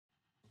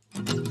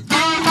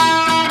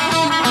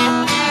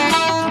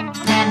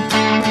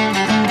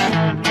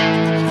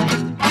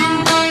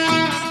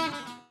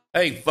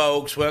Hey,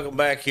 folks, welcome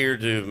back here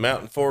to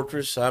Mountain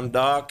Fortress. I'm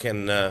Doc,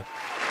 and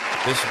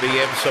this will be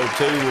episode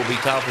 2. We'll be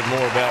talking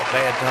more about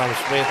Bad Tom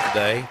Smith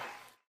today.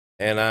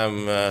 And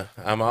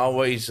I'm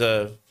always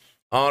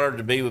honored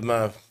to be with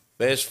my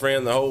best friend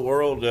in the whole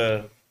world,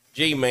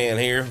 G-Man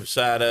here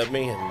beside of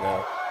me.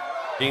 And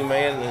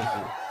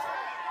G-Man,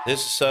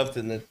 this is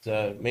something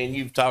that me and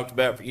you've talked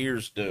about for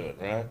years doing,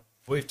 right?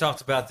 We've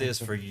talked about this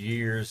for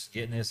years,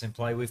 getting this in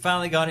play. We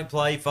finally got it in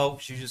play,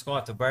 folks. You're just going to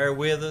have to bear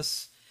with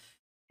us.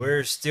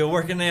 We're still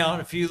working out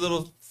a few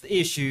little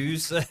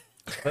issues,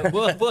 but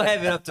we'll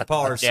have it up to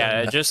par soon.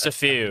 Yeah, just a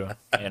few,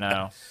 you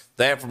know.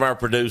 That from our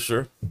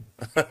producer.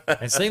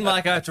 It seemed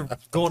like after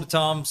going to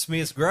Tom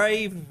Smith's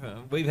grave,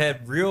 we've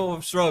had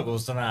real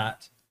struggles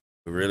tonight.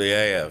 We really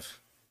have.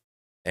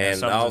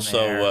 And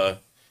also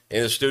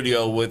in the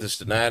studio with us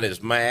tonight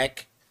is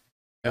Mac.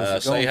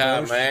 Say hi,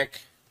 folks?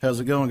 Mac.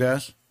 How's it going,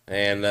 guys?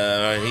 And he's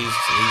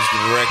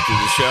the director of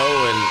the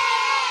show, and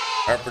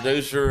our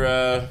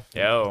producer.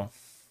 Yo.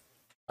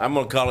 I'm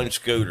going to call him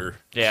Scooter.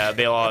 Yeah, it'd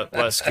be a lot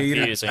less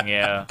confusing,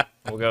 yeah.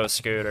 We'll go with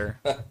Scooter.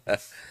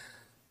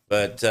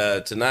 But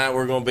tonight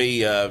we're going to be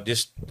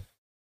just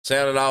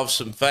sounding off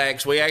some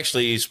facts. We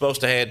actually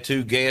supposed to have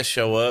 2 guests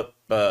show up,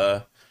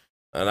 and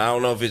I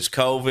don't know if it's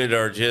COVID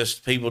or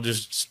just people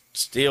just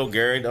still,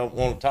 Gary, don't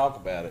want to talk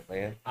about it,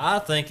 man. I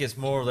think it's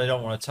more they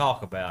don't want to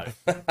talk about it.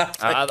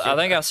 I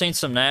think I've seen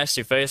some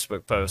nasty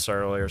Facebook posts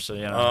earlier, so,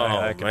 you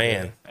know. Oh,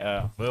 man.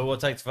 Yeah. Well, we'll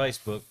take the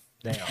Facebook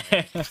down.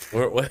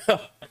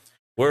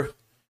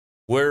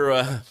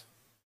 We're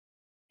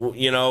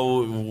you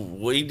know,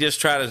 we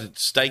just try to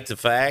state the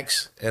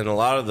facts, and a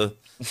lot of the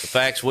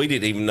facts we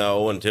didn't even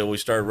know until we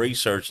started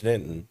researching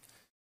it,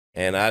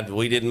 and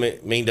we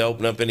didn't mean to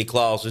open up any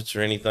closets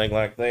or anything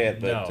like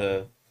that, but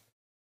No.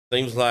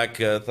 Seems like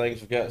things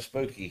have got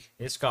spooky.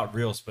 It's got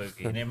real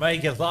spooky, and it may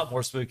get a lot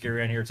more spooky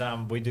around here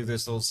time we do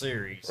this little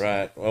series.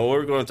 Right. Well,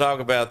 we're going to talk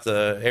about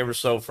the ever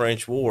so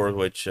French War,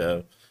 which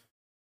I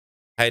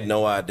had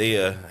no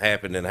idea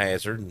happened in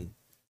Hazard, and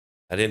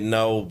I didn't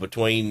know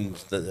between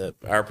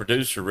our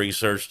producer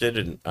researched it,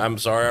 and I'm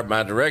sorry,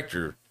 my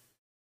director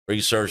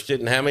researched it.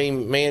 And how many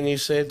men you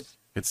said?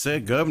 It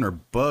said Governor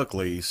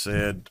Buckley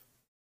said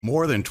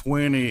more than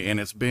 20, and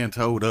it's been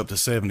told up to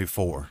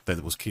 74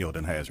 that was killed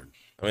in Hazard.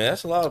 I mean,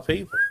 that's a lot of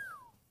people.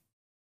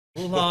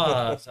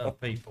 Lots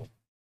of people.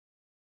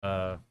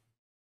 Of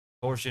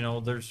course, you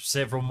know, there's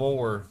several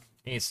more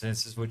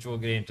instances, which we'll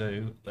get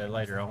into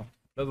later on.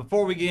 But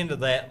before we get into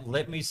that,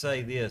 let me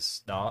say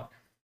this, Doc.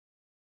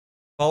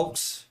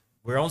 Folks,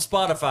 we're on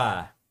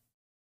Spotify.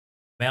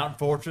 Mountain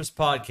Fortress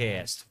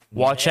Podcast.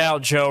 Watch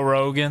out, Joe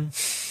Rogan.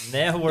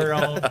 Now we're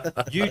on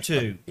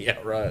YouTube. Yeah,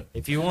 right.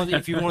 If you want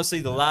to see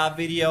the live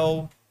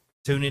video,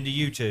 tune into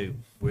YouTube.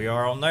 We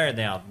are on there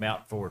now,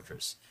 Mountain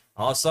Fortress.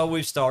 Also,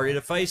 we've started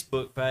a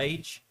Facebook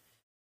page,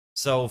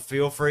 so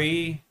feel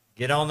free,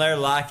 get on there,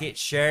 like it,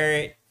 share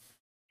it.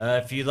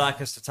 If you'd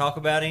like us to talk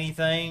about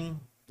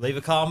anything, leave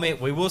a comment.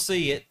 We will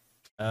see it.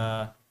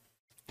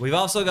 We've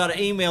also got an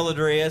email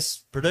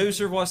address.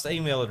 Producer, what's the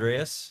email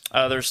address?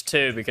 There's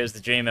 2 because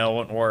the Gmail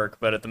wouldn't work,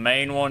 but the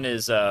main one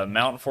is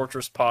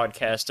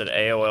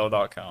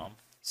mountainfortresspodcast@aol.com.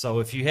 So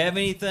if you have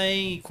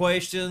anything,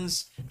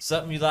 questions,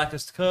 something you'd like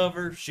us to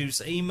cover, shoot us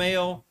an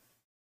email.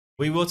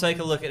 We will take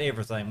a look at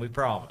everything, we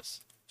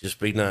promise. Just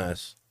be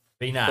nice.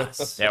 Be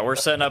nice. Yeah, we're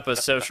setting up a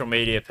social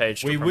media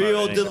page. We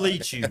will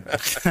delete you.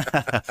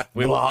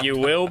 You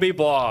will be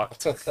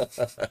blocked.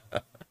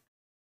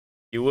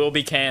 You will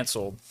be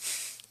canceled.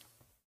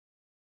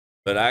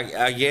 But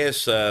I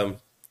guess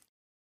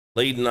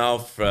leading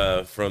off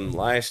from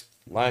last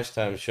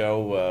time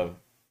show,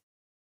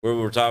 where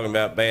we were talking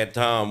about Bad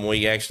Tom,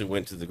 we actually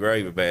went to the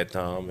grave of Bad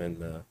Tom,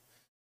 and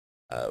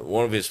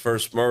one of his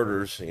first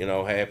murders, you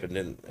know, happened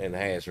in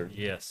Hazard.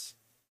 Yes.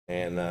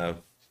 And,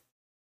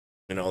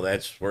 you know,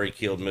 that's where he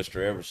killed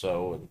Mr.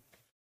 Everso.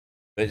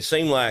 But it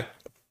seemed like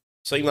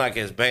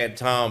as Bad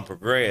Tom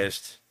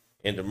progressed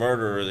into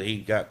murder, that he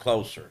got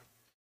closer.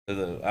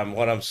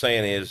 What I'm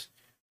saying is,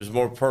 it was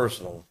more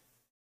personal.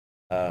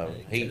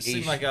 It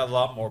seemed like it got a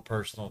lot more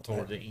personal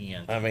toward the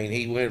end. I mean,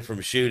 he went from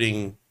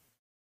shooting,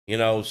 you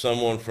know,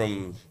 someone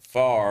from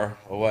far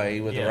away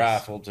with a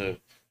rifle to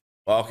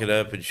walking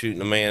up and shooting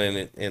a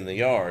man in the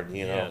yard,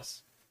 you know,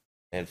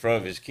 in front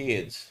of his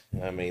kids.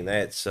 I mean,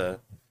 that's,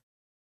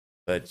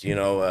 but, you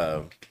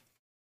know,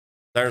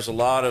 there's a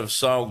lot of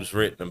songs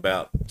written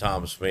about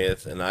Tom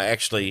Smith, and I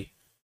actually,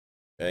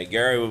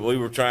 Gary, we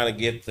were trying to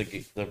get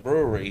the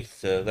brewery.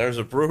 There's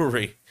a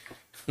brewery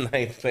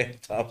named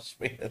Bad Tom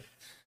Smith.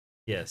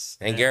 Yes.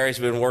 And Gary's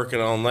been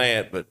working on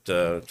that, but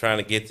trying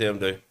to get them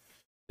to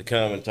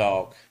come and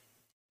talk.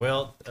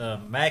 Well,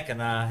 Mac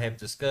and I have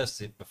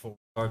discussed it before we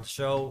started the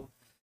show.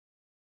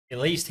 At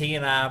least he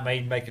and I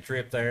may make a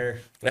trip there.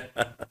 I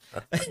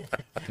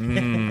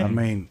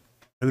mean,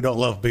 who don't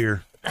love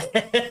beer?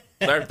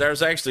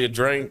 There's actually a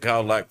drink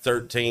called like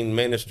 13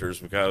 Ministers,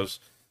 because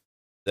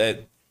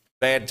that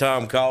Bad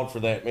Tom called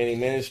for that many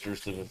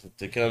ministers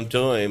to come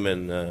to him,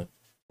 and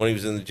when he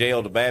was in the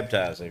jail to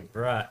baptize him.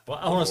 Right. Well,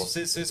 I want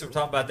to, since we're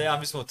talking about that, I'm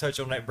just going to touch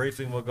on that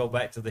briefly, and we'll go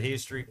back to the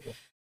history.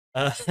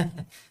 Bad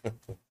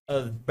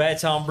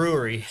Tom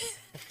Brewery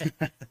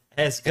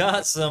has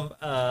got some.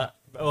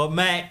 Well,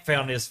 Mac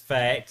found this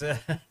fact.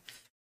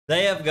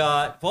 They have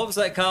got, what was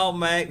that called,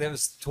 Mac? That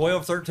was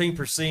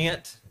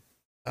 13%.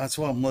 That's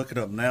why I'm looking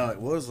up now.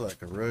 It was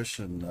like a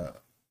Russian.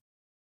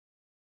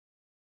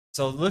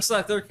 So it looks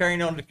like they're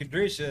carrying on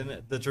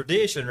the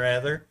tradition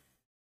rather,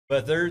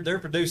 but they're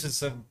producing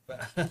some.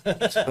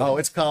 Oh,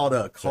 it's called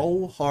a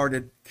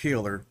Cold-Hearted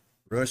Killer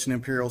Russian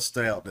Imperial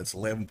Stout. That's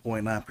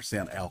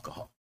 11.9%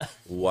 alcohol.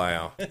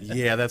 Wow.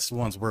 Yeah, that's the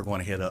ones we're going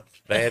to hit up.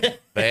 Bad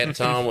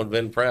Tom would have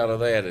been proud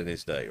of that in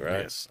his day,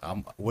 right? Yes,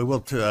 we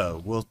will.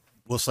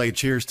 We'll say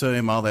cheers to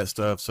him, all that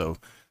stuff. So,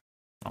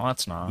 Oh,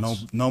 that's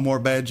nice. no more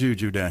bad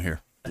juju down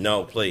here.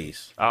 No,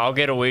 please. I'll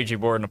get a Ouija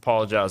board and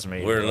apologize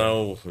immediately.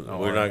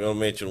 We're not going to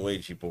mention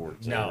Ouija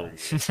boards. No.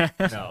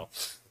 No.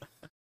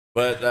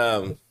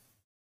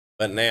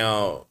 But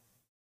now,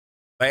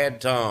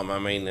 Bad Tom, I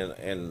mean,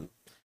 and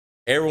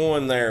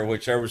everyone there,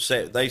 whichever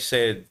they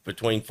said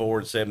between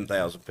 4,000 and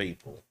 7,000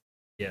 people,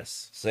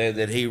 Yes. said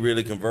that he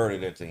really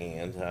converted at the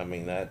end. I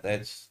mean,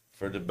 that's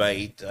for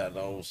debate. I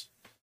know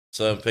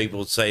some people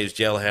would say it's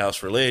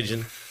jailhouse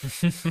religion,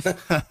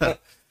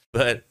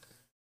 but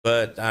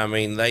I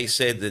mean, they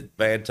said that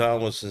Bad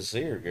Tom was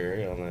sincere,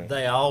 Gary, on that.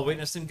 They all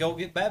witnessed him go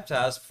get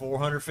baptized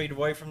 400 feet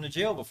away from the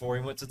jail before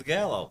he went to the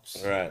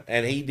gallows. Right,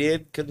 and he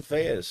did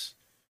confess.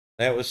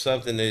 That was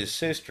something that his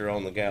sister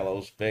on the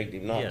gallows begged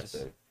him not to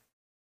do.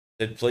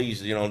 Said,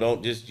 please, you don't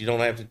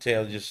have to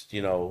tell, just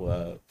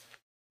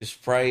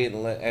pray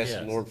and ask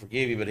the Lord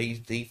forgive you. But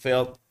he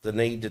felt the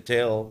need to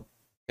tell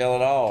it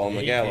all on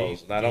the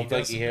gallows, and I don't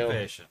think he held.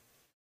 Confession.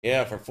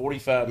 Yeah, for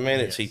 45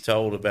 minutes he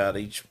told about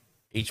each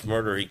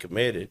murder he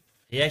committed.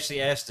 He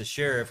actually asked the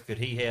sheriff, could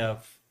he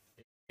have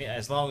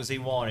as long as he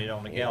wanted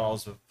on the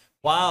gallows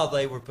while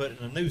they were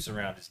putting a noose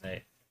around his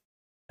neck,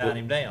 tying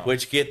him down.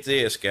 Which, get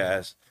this,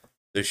 guys,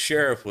 the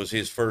sheriff was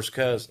his first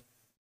cousin.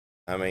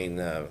 I mean,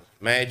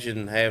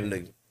 imagine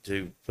having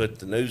to put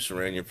the noose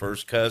around your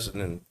first cousin,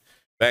 and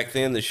back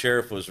then the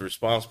sheriff was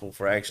responsible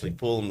for actually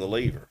pulling the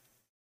lever.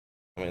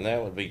 I mean,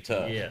 that would be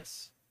tough.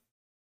 Yes.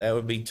 That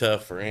would be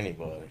tough for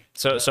anybody.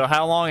 So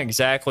how long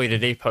exactly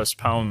did he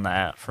postpone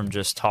that from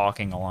just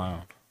talking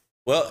alone?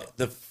 Well,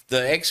 the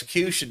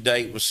execution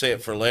date was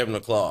set for 11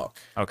 o'clock.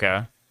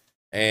 Okay.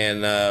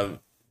 And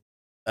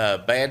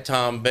Bad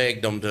Tom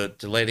begged them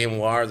to let him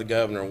wire the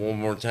governor one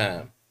more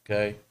time,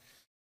 okay?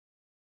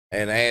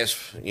 And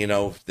asked,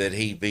 that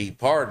he be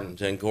pardoned.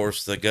 And, of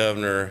course, the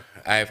governor,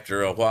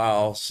 after a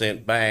while,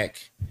 sent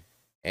back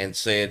and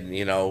said,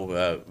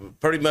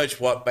 pretty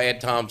much what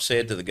Bad Tom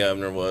said to the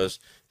governor was,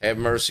 have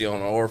mercy on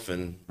an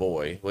orphan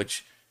boy,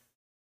 which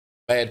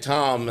Bad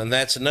Tom, and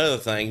that's another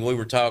thing. We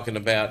were talking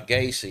about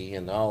Gacy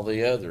and all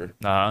the other,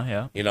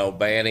 yeah.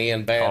 Bad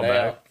in, bad Call out.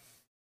 back.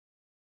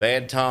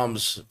 Bad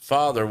Tom's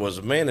father was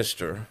a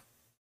minister,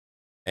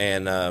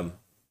 and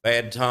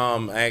Bad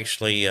Tom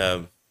actually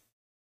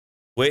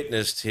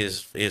witnessed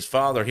his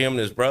father, him and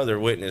his brother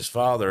witnessed his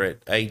father at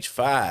age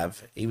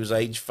 5. He was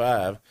age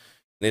 5, and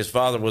his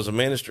father was a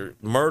minister,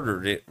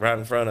 murdered it right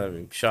in front of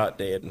him, shot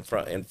dead in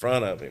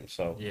front of him.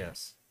 So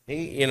yes,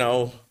 he,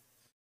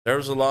 there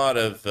was a lot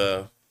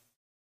of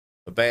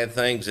bad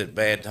things that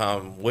Bad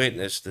Tom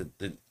witnessed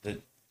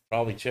that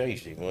probably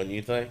changed him, wouldn't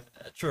you think?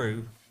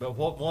 True, but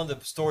one of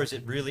the stories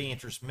that really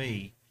interests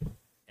me,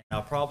 and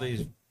I'll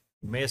probably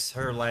mess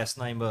her last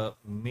name up,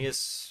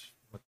 Miss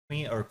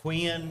McQueen or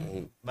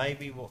Quinn,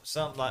 maybe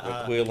something like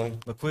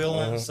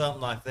McQuillan,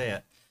 something like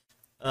that.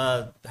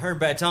 Her and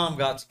Bad Tom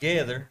got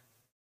together,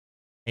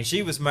 and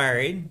she was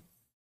married,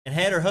 and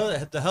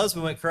had the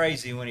husband went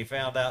crazy when he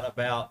found out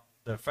about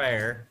the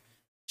affair.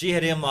 She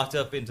had him locked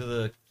up into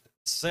the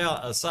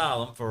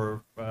asylum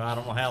for I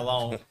don't know how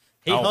long.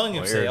 He hung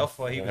himself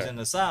while he was in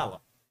the asylum.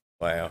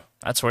 Wow.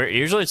 That's weird.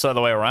 Usually it's the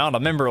other way around. I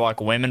remember like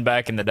women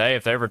back in the day,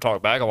 if they ever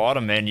talk back, a lot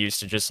of men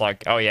used to just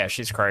like, oh yeah,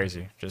 she's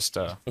crazy. Just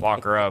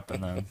lock her up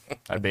and then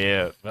that'd be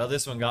it. Well,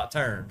 this one got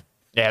turned.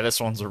 Yeah,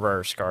 this one's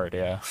reverse card,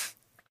 yeah.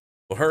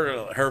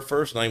 Well, her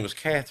first name was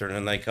Catherine,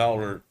 and they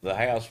called her the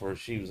house where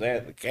she was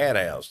at, the cat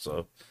house.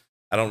 So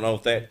I don't know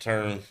if that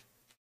term.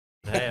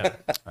 Yeah.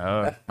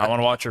 I want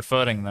to watch her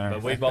footing there.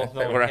 But we both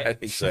know right,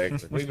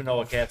 exactly. We even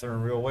know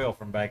Catherine real well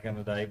from back in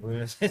the day.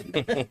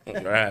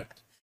 Right.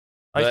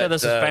 I said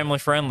this is family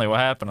friendly. What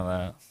happened to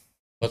that?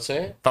 What's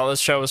that? Thought this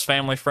show was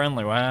family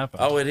friendly. What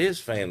happened? Oh, it is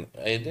family.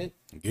 Isn't it?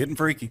 Getting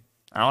freaky.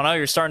 I don't know.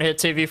 You're starting to hit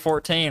TV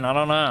 14. I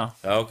don't know.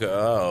 Okay.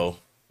 Oh.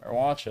 Or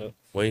watch it.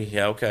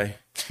 Okay.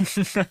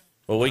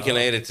 Well, we can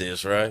edit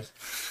this, right?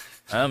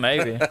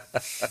 Maybe.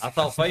 I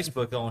thought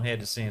Facebook only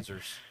had the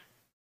censors.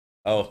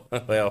 Oh,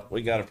 well,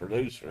 we got a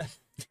producer.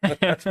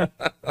 But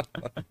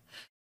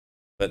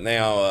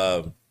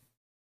now,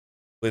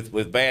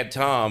 with Bad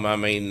Tom, I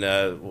mean,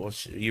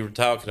 you were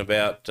talking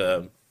about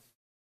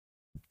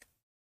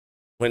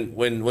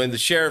when the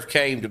sheriff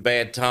came to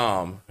Bad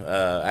Tom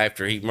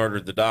after he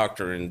murdered the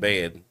doctor in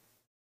bed,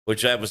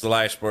 which that was the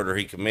last murder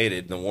he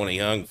committed, the one he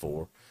hung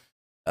for.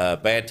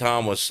 Bad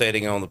Tom was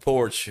sitting on the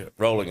porch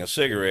rolling a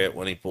cigarette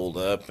when he pulled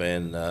up,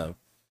 and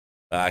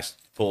I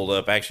pulled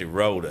up, actually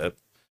rode up,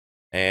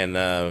 and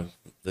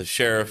the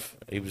sheriff,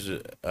 he was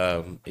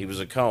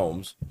a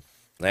Combs,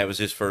 and that was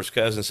his first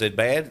cousin, said,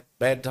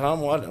 Bad Tom,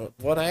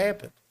 what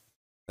happened?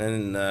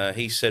 And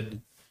he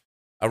said,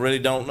 I really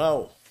don't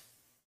know.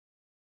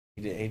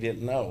 He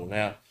didn't know.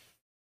 Now,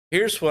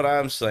 here's what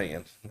I'm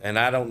saying, and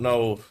I don't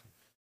know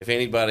if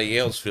anybody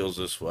else feels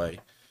this way,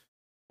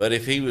 but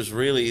if he was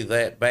really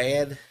that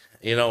bad,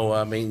 evil,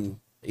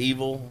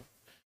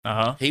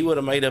 he would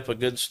have made up a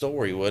good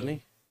story, wouldn't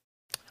he?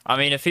 I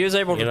mean, if he was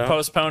able to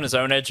postpone his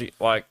own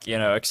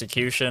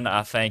execution,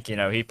 I think,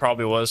 he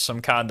probably was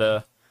some kind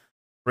of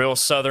real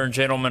Southern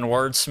gentleman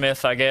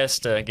wordsmith, I guess,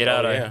 to get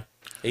out of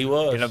he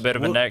was a bit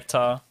of a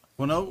necktie.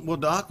 Well,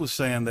 Doc was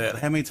saying that.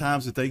 How many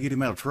times did they get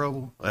him out of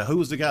trouble? Who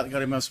was the guy that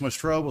got him out of so much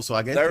trouble? So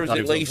I guess there was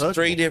at least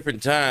 3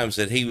 different times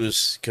that he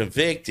was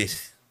convicted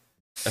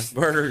of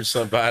murdering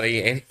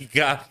somebody, and he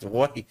got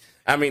away.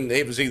 I mean,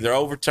 it was either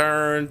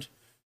overturned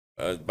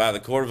by the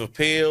Court of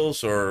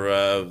Appeals,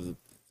 or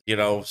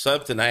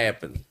something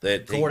happened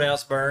that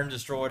courthouse burned,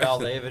 destroyed all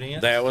the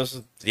evidence. That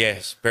was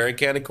Perry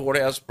County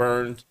Courthouse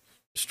burned,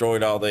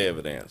 destroyed all the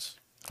evidence.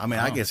 I mean,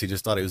 I guess he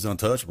just thought he was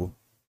untouchable.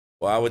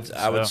 Well,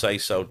 I would say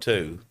so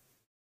too.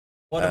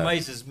 What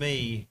amazes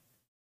me,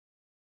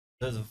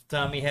 the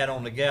time he had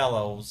on the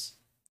gallows,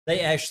 they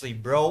actually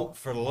broke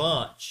for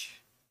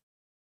lunch,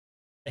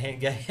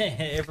 and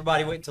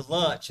everybody went to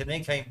lunch, and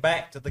then came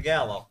back to the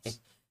gallows,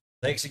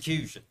 the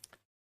execution.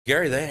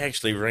 Gary, they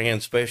actually ran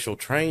special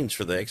trains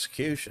for the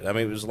execution. I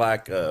mean, it was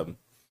like a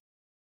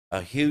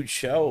huge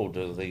show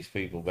to these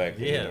people back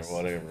then, or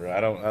whatever.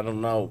 I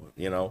don't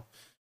know.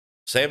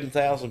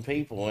 7,000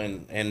 people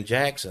in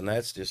Jackson.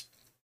 That's just.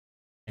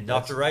 And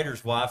Dr.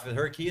 Rader's wife and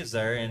her kids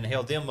there, and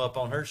held them up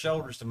on her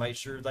shoulders to make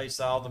sure they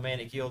saw the man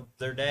that killed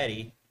their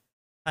daddy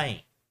hang.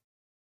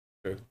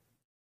 True.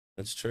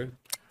 That's true.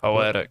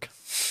 Poetic.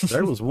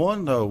 There was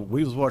one, though,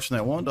 we was watching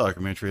that one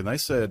documentary, and they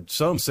said,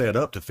 some said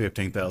up to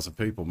 15,000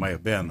 people may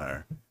have been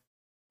there.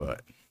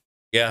 But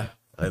yeah,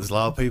 there's a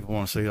lot of people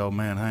want to see old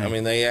man hang. I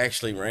mean, they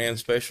actually ran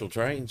special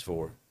trains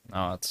for it.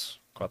 Oh, it's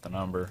quite the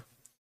number.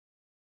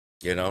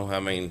 I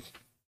mean,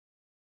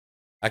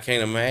 I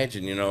can't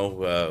imagine,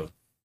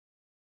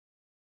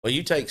 well,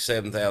 you take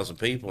 7,000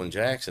 people in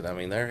Jackson. I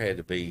mean, there had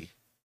to be,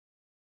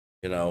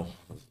 no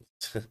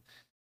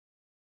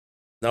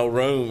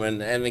room,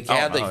 and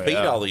how'd they feed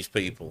all these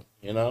people,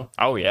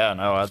 Oh, yeah,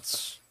 no,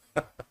 that's.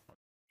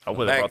 I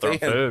would have brought their own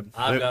food.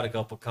 I've got a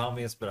couple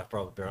comments, but I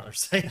probably don't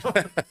understand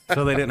them.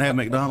 So they didn't have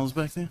McDonald's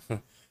back then?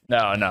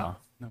 No.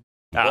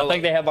 I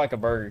think they had like a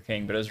Burger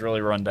King, but it's really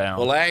run down.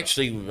 Well,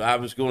 actually, I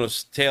was going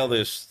to tell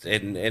this,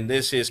 and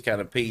this is kind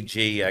of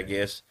PG, I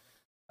guess.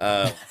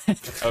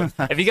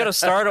 If you got to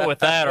start it with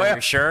that, are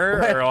you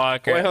sure? Or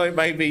like, it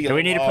may be. Do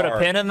we need to put a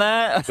pin in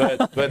that?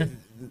 but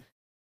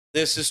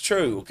this is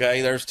true.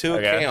 Okay, there's two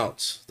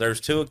accounts. There's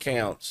 2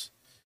 accounts.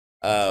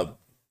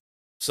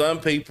 Some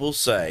people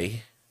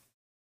say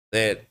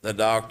that the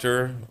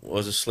doctor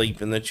was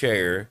asleep in the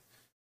chair,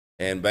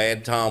 and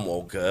Bad Tom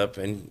woke up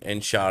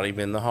and shot him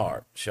in the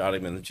heart, shot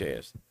him in the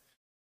chest.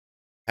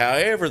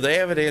 However, the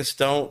evidence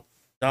don't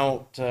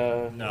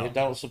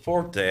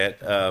support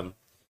that.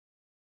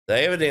 The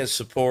evidence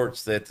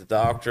supports that the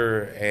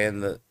doctor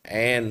and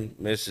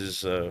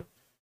Mrs.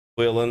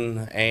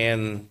 Quillen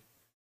and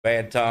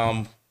Bad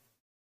Tom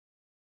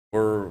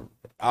were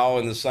all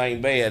in the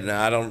same bed.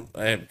 Now,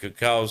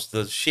 because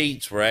the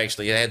sheets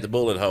had the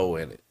bullet hole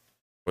in it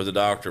where the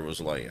doctor was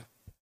laying.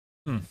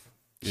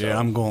 Yeah,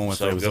 I'm going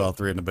with it was all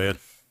 3 in the bed.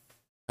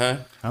 Huh?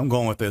 I'm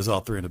going with there's all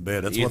 3 in the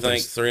bed. You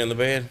think 3 in the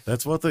bed?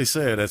 That's what they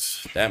said.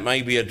 That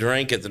may be a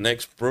drink at the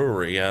next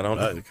brewery. I don't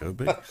know. It could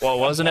be. Well,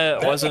 wasn't it?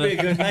 That would be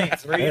a good name.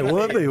 3 It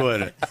would be,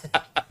 wouldn't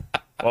it?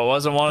 Well,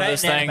 wasn't one of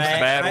those things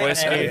bad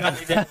whiskey?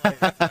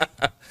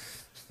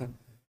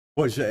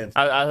 What's that?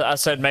 I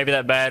said maybe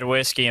that bad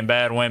whiskey and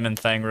bad women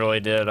thing really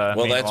did.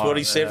 Well, that's what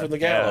he said from the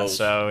gallows.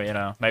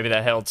 So, maybe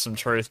that held some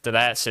truth to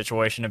that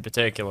situation in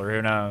particular.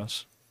 Who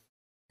knows?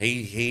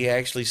 He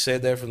actually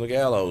said that from the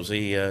gallows.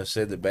 He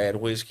said that bad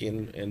whiskey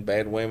and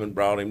bad women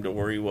brought him to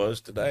where he was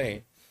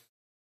today.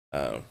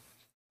 Of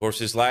course,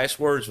 his last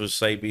words was,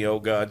 "Save me, oh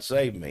God,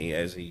 save me,"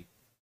 as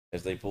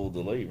they pulled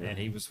the lever. And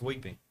he was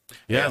weeping.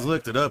 Yeah, I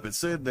looked it up. It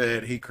said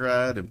that he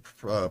cried and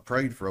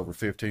prayed for over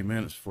 15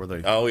 minutes before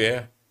they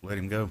let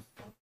him go.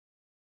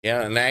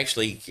 Yeah, and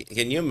actually,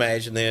 can you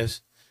imagine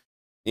this?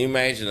 Can you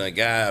imagine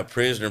a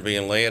prisoner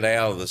being led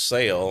out of the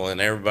cell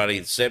and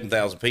everybody,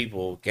 7,000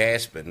 people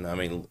gasping? I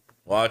mean,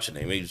 watching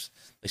him. They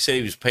said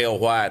he was pale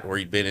white where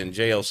he'd been in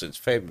jail since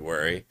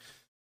February.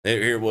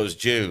 Here was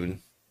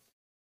June.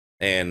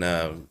 And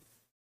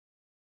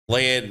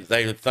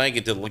they were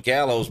thinking to the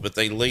gallows, but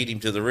they lead him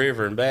to the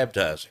river and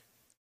baptize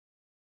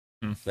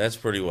him. That's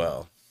pretty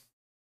wild.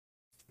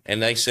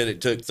 And they said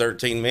it took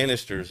 13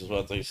 ministers, is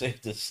what they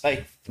said, to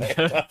save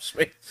baptize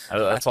me.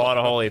 That's a lot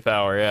of holy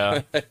power,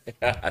 yeah.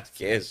 I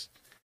guess.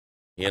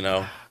 You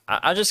know,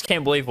 I just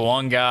can't believe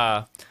one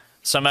guy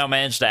somehow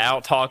managed to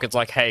out-talk. It's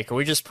like, hey, can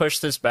we just push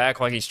this back?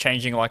 Like he's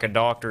changing like a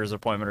doctor's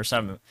appointment or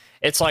something.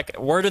 It's like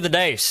word of the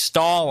day: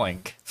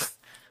 stalling.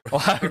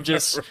 Like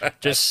just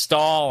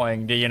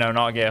stalling to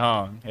not get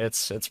hung.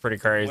 It's pretty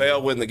crazy.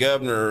 Well, when the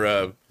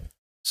governor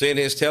sent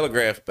his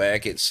telegraph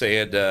back, it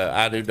said,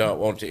 "I do not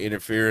want to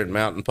interfere in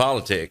mountain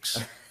politics."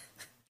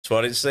 That's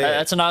what it said.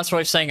 That's a nice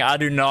way of saying I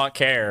do not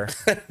care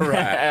right.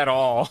 at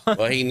all.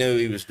 Well, he knew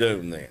he was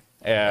doomed then.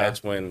 Yeah,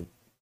 that's when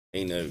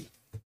he knew.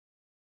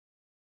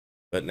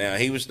 But now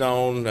he was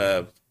known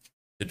to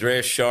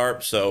dress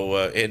sharp, so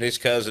and his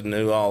cousin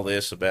knew all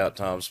this about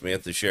Tom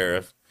Smith, the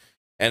sheriff.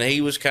 And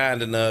he was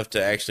kind enough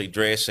to actually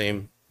dress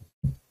him,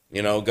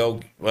 go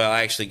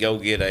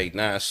get a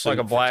nice suit. Like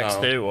a black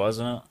suit,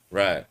 wasn't it?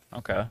 Right.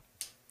 Okay.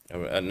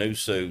 A new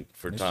suit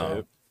for Tom.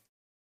 Suit.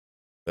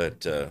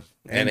 But,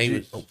 and he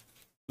was. Oh,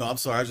 no, I'm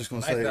sorry. I was just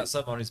going to say. He's got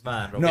something on his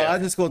mind. No, I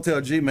was just going to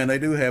tell G, man, they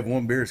do have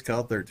one beer. It's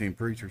called 13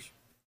 Preachers.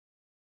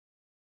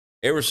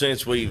 Ever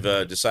since we've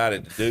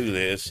decided to do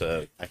this,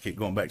 I keep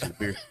going back to the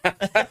beer.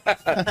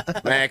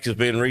 Mac has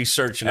been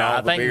researching all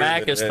the beer. I think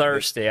Mac is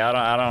thirsty. I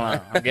don't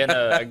know.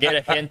 I get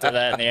a hint of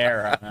that in the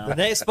air right now. The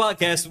next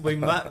podcast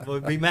will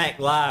be Mac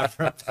live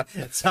from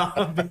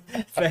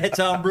Fat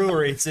Tom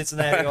Brewery in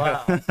Cincinnati,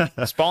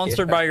 Ohio.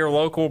 Sponsored by your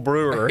local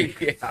brewery.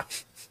 Yeah.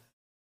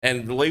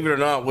 And believe it or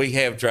not, we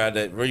have tried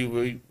that.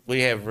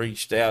 We have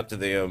reached out to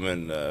them,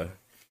 and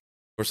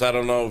of course, I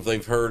don't know if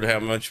they've heard how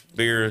much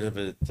beer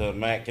that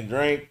Matt can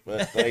drink,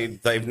 but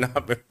they've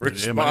not been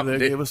responding. Yeah, maybe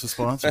they give us a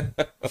sponsor,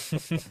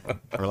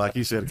 or like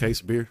you said, a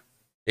case of beer.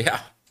 Yeah.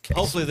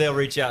 Hopefully, they'll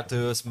reach out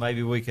to us.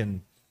 Maybe we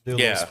can do a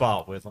little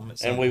spot with them,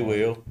 and we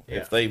will. Yeah.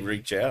 If they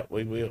reach out,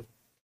 we will.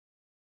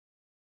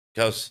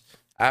 Because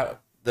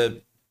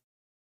the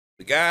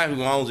guy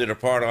who owns it, or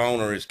part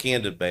owner, is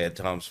kin to Bad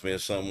Tom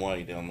Smith some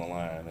way down the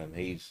line,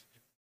 and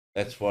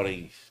that's what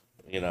he's.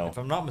 If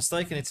I'm not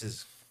mistaken, it's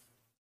his.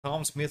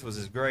 Tom Smith was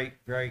his great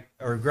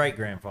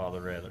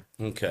grandfather, rather.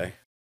 Okay. It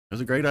was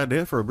a great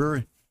idea for a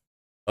brewery.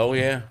 Oh,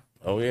 yeah.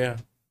 I think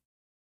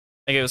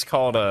it was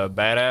called a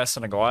Badass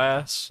in a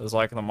Glass is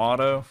like the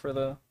motto for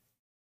the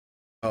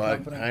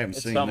company. I haven't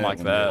seen something that like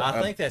one that.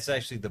 I think that's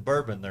actually the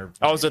bourbon they're.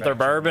 Oh, is it their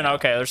bourbon?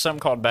 Okay, there's something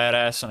called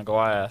Badass in a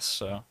Glass,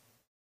 so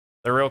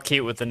they're real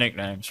cute with the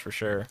nicknames for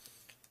sure.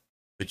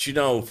 But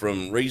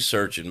from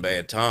researching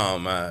Bad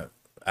Tom,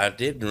 I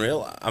didn't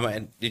realize. I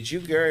mean, did you,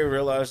 Gary,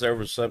 realize there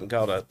was something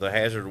called the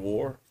Hazard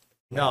War?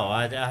 No,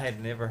 I had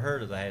never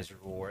heard of the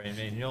Hazard War,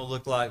 and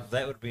look like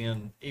that would be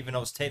even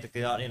though it's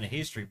technically not in a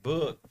history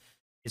book,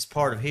 it's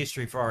part of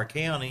history for our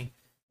county.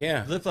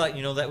 Yeah, it looked like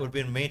that would have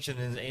been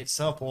mentioned at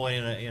some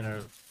point in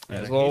a.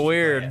 It's a little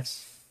weird.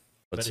 Class.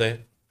 What's that?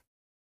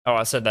 Oh,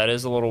 I said that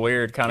is a little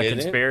weird, kind of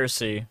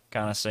conspiracy,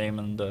 kind of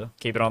seeming to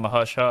keep it on the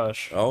hush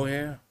hush. Oh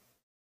yeah,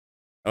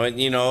 I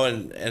mean,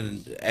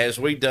 and as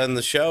we've done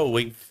the show,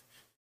 we've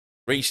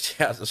reached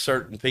out to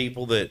certain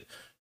people that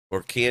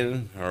were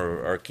kin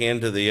or are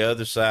kin to the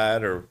other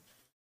side, or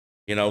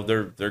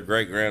their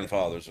great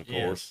grandfathers, of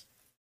course,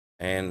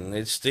 and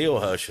it's still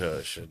hush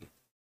hush, and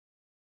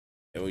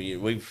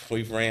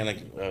we've ran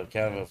a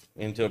kind of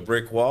into a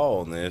brick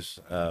wall on this,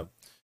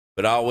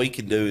 but all we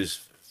can do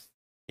is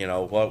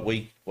what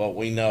we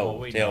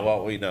know, tell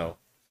what we know,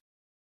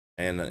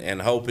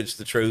 and hope it's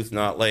the truth,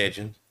 not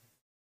legend.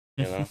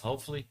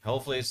 Hopefully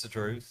it's the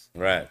truth.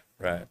 Right.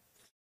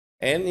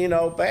 And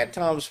Bad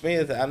Tom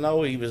Smith, I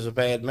know he was a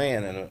bad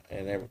man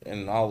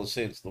in all the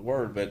sense of the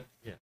word,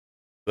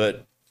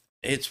 but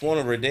it's one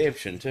of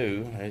redemption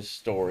too. His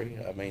story.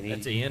 I mean,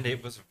 at the end,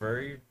 it was a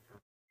very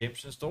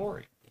redemption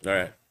story.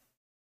 Right.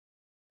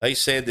 They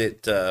said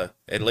that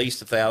at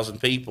least 1,000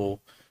 people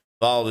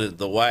followed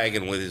the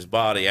wagon with his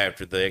body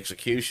after the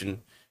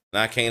execution, and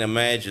I can't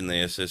imagine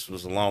this. This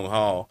was a long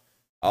haul,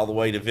 all the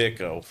way to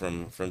Vico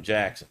from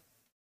Jackson.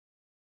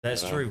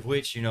 That's true.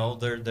 Which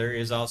there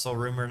is also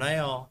rumor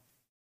now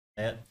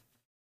that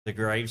the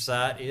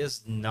gravesite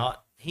is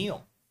not him.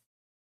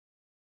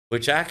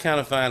 Which I kind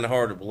of find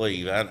hard to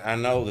believe. I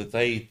know that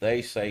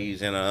they say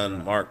he's in an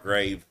unmarked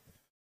grave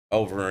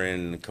over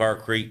in Carr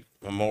Creek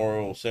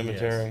Memorial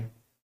Cemetery. Yes.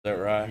 Is that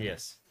right?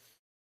 Yes.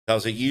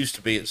 Because it used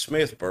to be at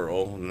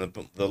Smithboro,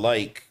 and the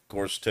lake, of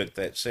course, took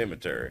that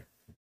cemetery.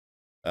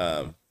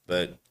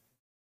 But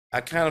I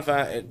kind of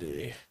find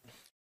it.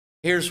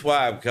 Here's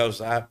why,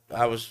 because I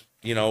was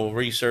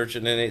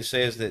researching, and it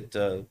says that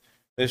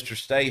Mr.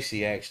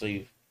 Stacy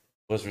actually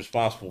was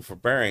responsible for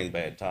burying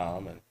Bad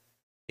Tom, and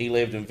he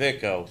lived in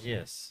Vico.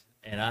 Yes,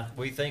 and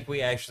we think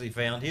we actually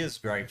found his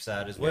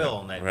gravesite as well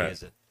on that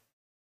visit,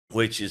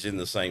 which is in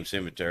the same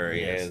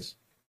cemetery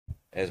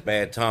as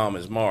Bad Tom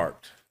is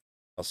marked.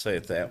 I'll say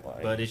it that way.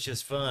 But it's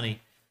just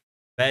funny.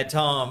 Bad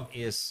Tom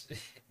is,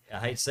 I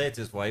hate to say it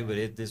this way,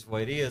 but this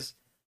way it is.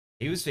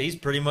 He's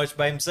pretty much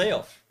by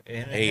himself.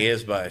 And he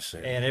is by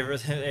himself. And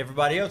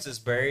everybody else is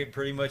buried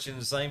pretty much in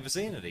the same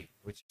vicinity,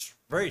 which is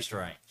very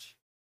strange.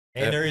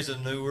 And there is a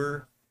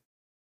newer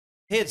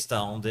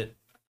headstone that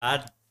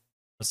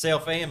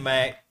myself and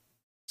Mac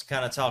was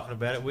kind of talking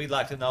about it. We'd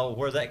like to know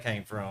where that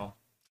came from.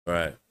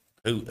 Right.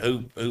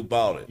 Who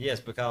bought it? Yes,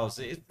 because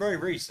it's very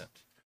recent.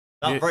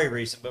 Not very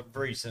recent, but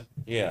recent.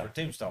 Yeah. For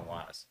tombstone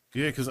wise.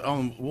 Yeah, because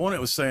on one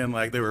it was saying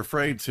like they were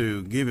afraid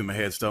to give him a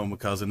headstone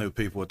because they knew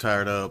people were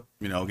tired up,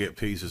 get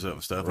pieces up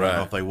and stuff. I don't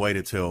know if they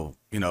waited till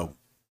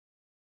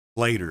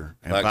later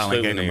and like finally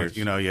souvenirs.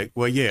 gave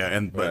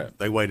him but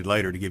they waited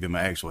later to give him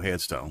an actual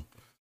headstone.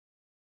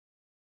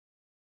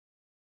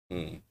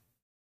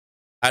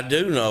 I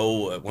do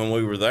know when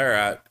we were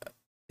there,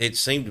 it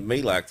seemed to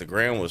me like the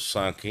ground was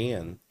sunk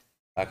in,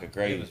 like a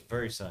grave. It was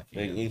very sunk in.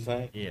 Didn't you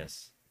think?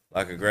 Yes.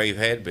 Like a grave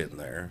had been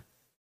there.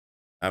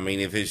 I mean,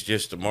 if it's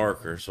just a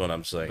marker, is what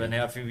I'm saying. But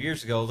now, a few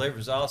years ago, there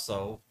was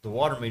also the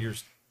water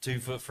meter's 2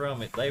 foot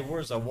from it. There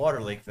was a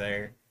water leak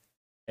there.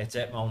 It's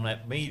on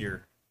that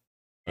meter,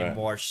 and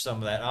washed some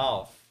of that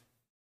off.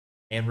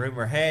 And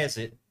rumor has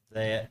it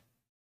that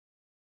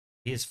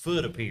his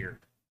foot appeared.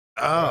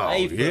 Oh,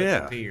 a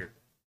foot appeared.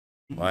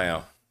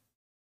 Wow.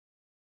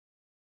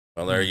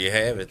 Well, there you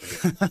have it.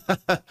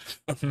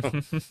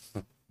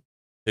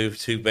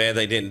 Too bad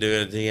they didn't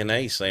do a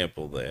DNA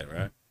sample of that,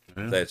 right?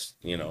 Yeah. That's,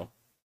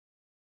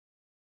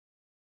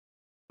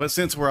 But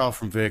since we're all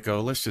from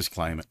Vico, let's just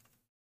claim it.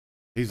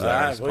 He's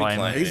ours.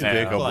 He's a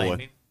Vico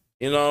boy.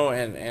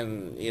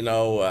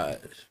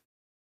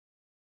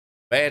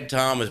 Bad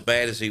Tom, as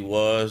bad as he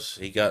was,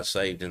 he got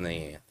saved in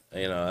the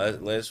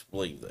end. Let's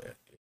believe that.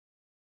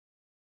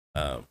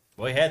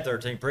 Well, he had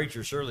 13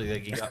 preachers. Surely they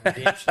got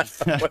redemption.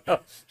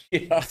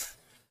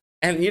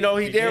 And he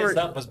never.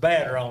 Something was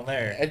badder on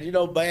there.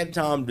 And Bad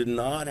Tom did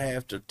not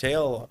have to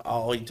tell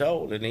all he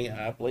told, and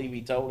I believe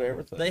he told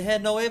everything. They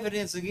had no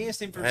evidence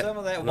against him for some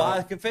of that.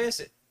 Why confess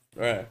it?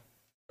 Right,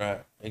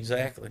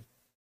 exactly.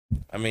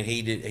 I mean,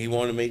 he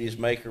wanted to meet his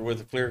maker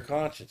with a clear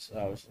conscience,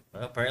 obviously.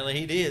 Well, apparently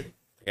he did.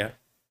 Yeah.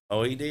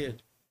 Oh, he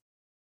did.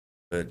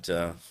 But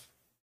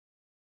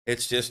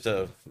it's just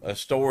a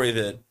story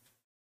that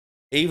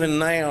even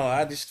now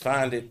I just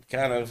find it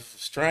kind of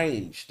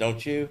strange,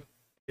 don't you?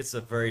 It's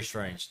a very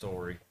strange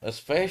story.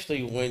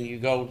 Especially when you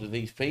go to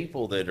these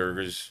people that are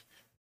his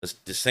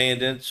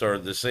descendants or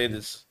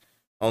descendants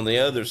on the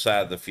other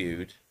side of the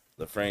feud,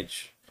 the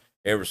French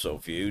ever so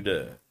feud,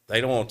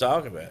 they don't want to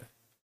talk about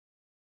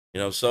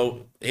it.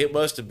 So it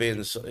must have been,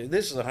 this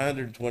is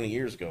 120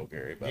 years ago,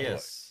 Gary, by the way.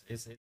 Yes,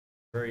 it's a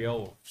very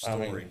old story. I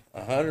mean,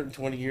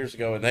 120 years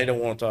ago, and they don't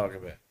want to talk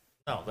about it.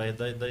 No,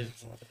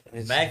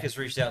 Mac has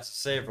reached out to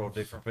several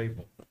different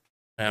people.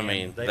 I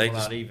mean, they will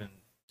not even.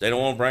 They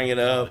don't want to bring it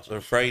up. They're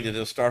afraid that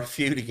they'll start a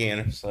feud again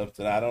or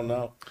something. I don't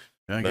know.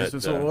 I guess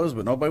that's what it was,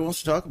 but nobody wants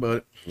to talk about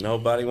it.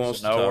 Nobody wants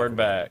to talk. No word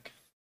back.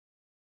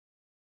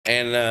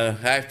 And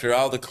after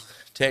all the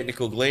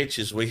technical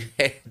glitches we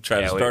had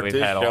trying to start this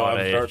show,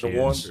 I'm starting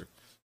to wonder.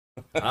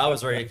 I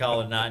was ready to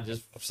call it night and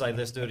just say,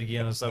 let's do it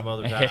again some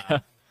other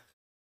time.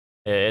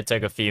 It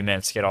took a few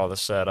minutes to get all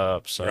this set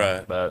up.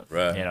 So, but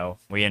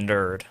we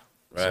endured.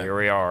 Right. So here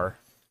we are.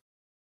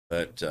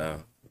 But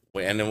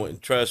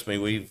trust me,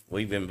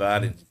 we've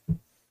invited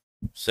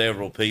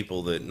several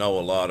people that know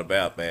a lot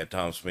about Bad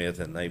Tom Smith,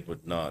 and they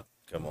would not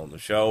come on the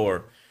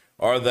show,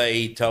 or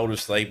they told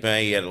us they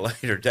may at a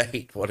later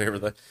date,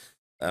 whatever.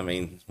 I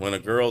mean, when a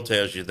girl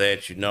tells you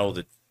that, you know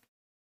that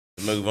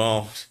to move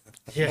on.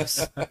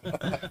 Yes,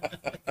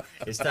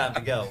 it's time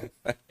to go.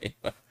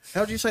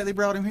 How'd you say they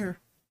brought him here?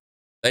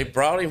 They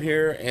brought him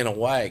here in a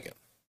wagon.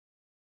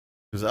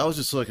 Because I was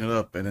just looking it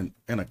up, and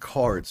in a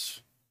car, it's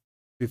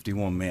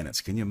 51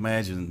 minutes. Can you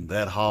imagine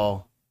that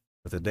haul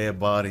with a dead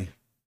body?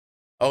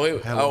 In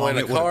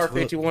a car,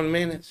 51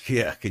 minutes?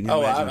 Yeah, can you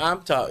imagine?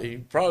 I'm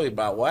talking probably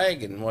by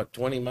wagon,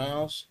 20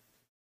 miles?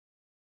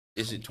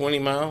 Is it 20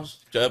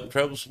 miles? Up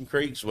Troublesome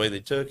Creek's the way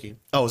they took him.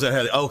 Oh, is that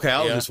how okay,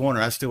 I was just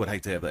wondering. I still would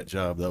hate to have that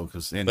job, though,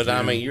 because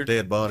you're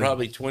dead body.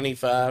 Probably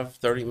 25,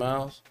 30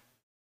 miles.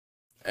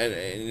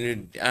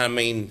 And I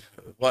mean,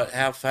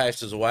 how fast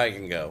does a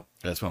wagon go?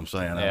 That's what I'm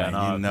saying.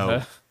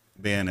 Yeah,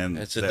 being in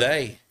it's a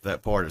day.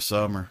 That part of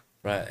summer.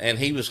 Right. And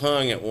he was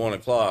hung at 1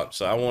 o'clock,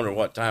 so I wonder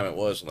what time it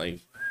was when they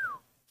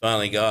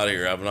finally got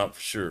here. I'm not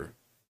for sure.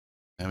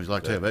 I would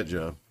like to have that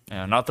job.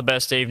 Yeah, not the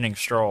best evening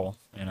stroll,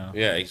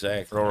 Yeah,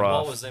 exactly.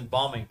 What was the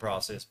embalming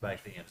process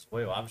back then as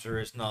well? I'm sure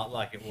it's not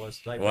like it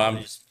was. They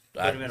just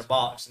put him in a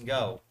box and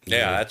go.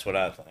 Yeah, that's what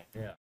I think.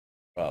 Yeah.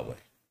 Probably.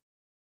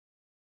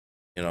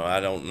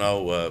 I don't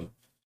know.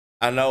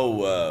 I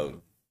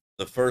know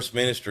the first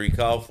minister he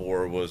called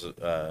for was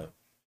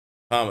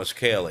Thomas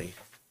Kelly,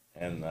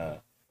 and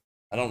I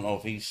don't know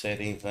if he said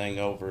anything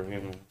over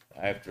him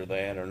after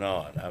that or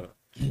not. I'm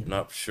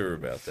not sure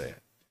about that.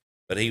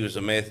 But he was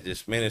a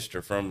Methodist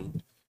minister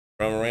from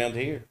around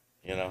here,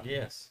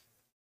 Yes.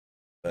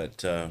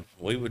 But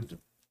we would,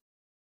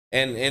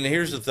 and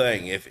here's the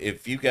thing: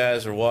 if you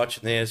guys are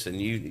watching this and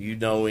you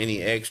know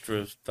any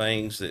extra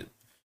things that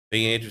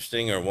be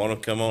interesting or want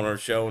to come on our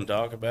show and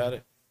talk about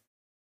it,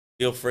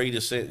 feel free to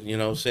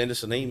send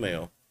us an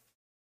email,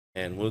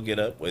 and we'll get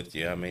up with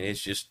you. I mean,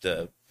 it's just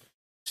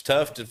it's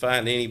tough to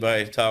find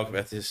anybody to talk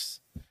about this,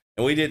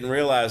 and we didn't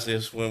realize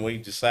this when we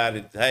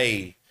decided,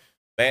 hey,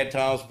 Bad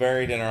Tom's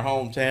buried in our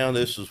hometown.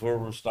 This is where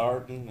we're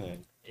starting,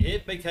 and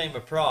it became a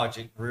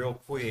project real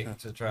quick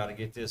to try to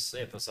get this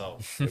episode.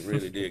 It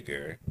really did,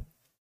 Gary.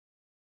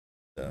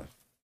 So,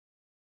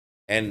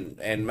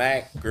 and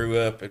Mac grew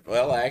up at,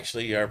 well,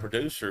 actually, our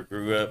producer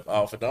grew up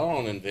off and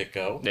on in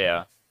Vico.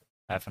 Yeah,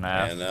 half and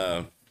half. And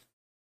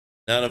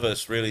none of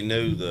us really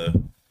knew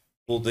the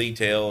full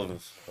detail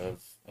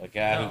of a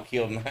guy who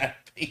killed 9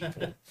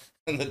 people,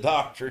 and the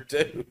doctor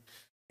too.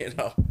 You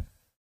know,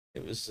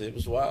 it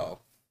was wild.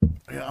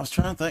 Yeah, I was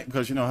trying to think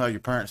because you know how your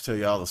parents tell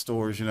you all the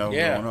stories, you know,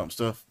 growing up and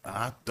stuff.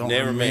 I don't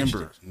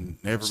remember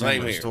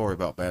a story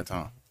about Bad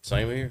Tom.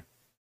 Same here.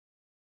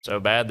 So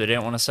bad they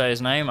didn't want to say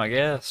his name, I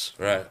guess.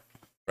 Right.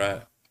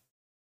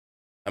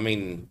 I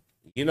mean,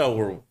 you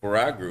know where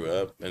I grew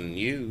up, and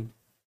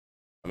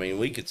I mean,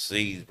 we could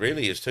see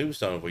really his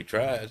tombstone if we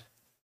tried.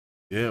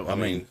 Yeah, I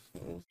mean,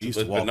 used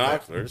with to walk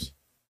binoculars.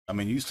 That. I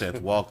mean, you used to have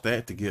to walk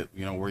that to get,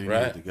 you know, where you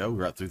needed to go,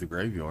 right through the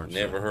graveyard.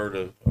 Never heard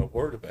a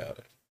word about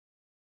it.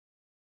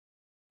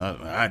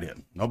 I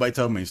didn't. Nobody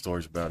told me any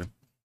stories about him.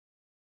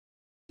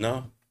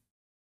 No.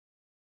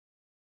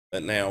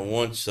 But now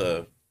once,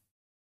 you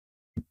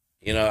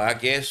know, I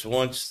guess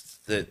once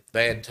that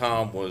Bad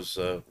Tom was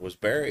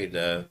buried,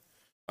 my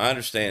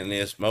understanding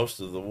is most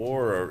of the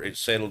war, or it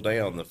settled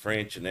down. The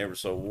French and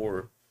Everso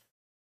War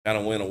kind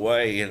of went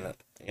away, and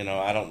you know,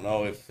 I don't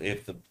know if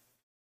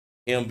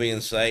him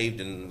being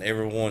saved and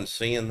everyone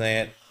seeing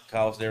that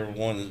caused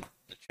everyone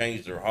to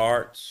change their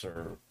hearts,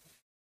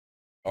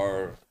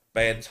 or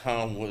Bad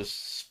Tom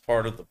was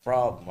part of the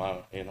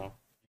problem. You know,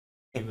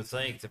 you would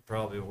think that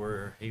probably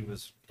where he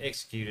was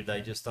executed,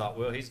 they just thought,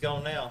 well, he's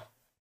gone now,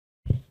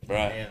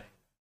 right, and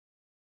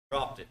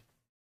dropped it.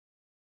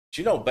 But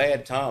you know,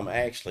 Bad Tom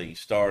actually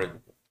started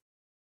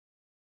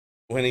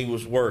when he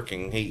was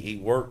working. He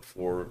worked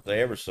for the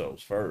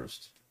Eversos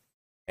first,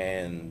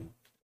 and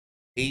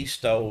he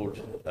stole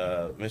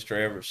Mr.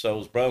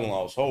 Everso's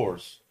brother-in-law's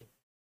horse,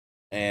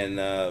 and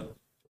of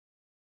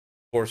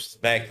course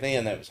back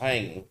then that was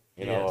hanging.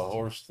 You know, a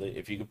horse that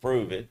if you could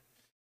prove it,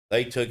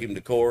 they took him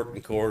to court, and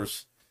of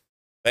course,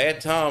 Bad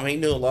Tom, he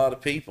knew a lot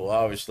of people,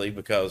 obviously,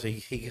 because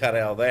he got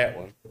out of that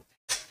one.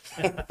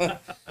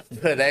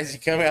 But as he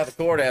come out of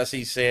the courthouse,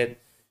 he said,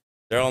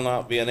 "There'll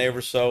not be an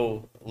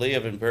Everso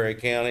live in Perry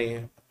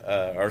County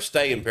or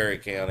stay in Perry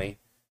County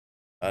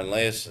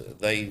unless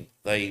they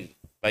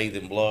bathe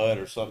in blood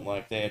or something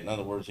like that." In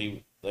other words,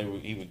 he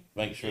would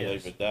make sure they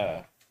would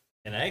die.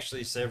 And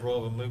actually, several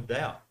of them moved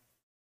out.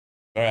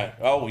 Right.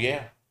 Oh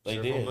yeah, they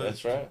Several did. moved.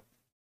 That's right.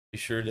 He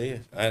sure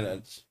did, and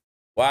it's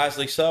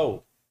wisely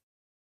so.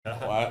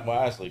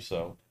 Wisely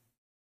so.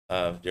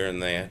 During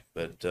that,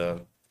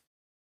 but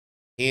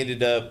he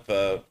ended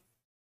up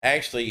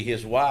actually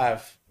his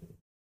wife,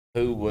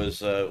 who was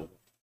from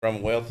a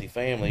wealthy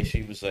family.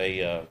 She was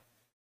a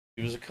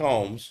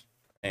Combs,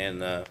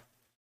 and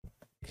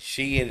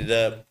she ended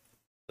up,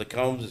 the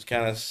Combs is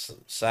kind of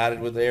sided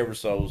with the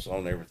Eversos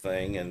on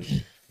everything,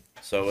 and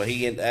so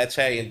that's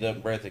how he ended up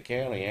in Breathitt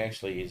County.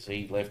 Actually, is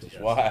he left his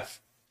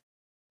wife,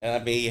 and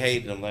I mean he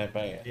hated them that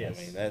bad. Yes.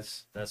 I mean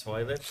that's why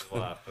he left his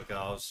wife,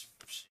 because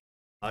she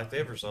liked the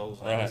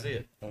Eversos. right. That was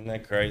it. Isn't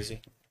that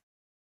crazy?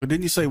 But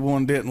didn't you say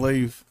one didn't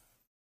leave,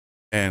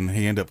 and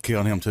he ended up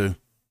killing him too?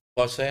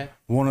 What's that?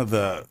 One of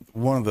the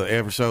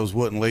Eversos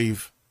wouldn't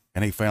leave,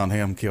 and he found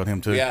him, killed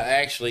him too. Yeah,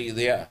 actually,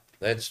 yeah,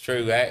 that's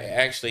true.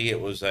 Actually, it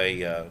was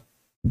a oh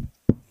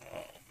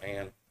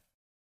man,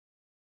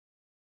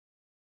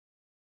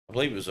 I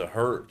believe it was a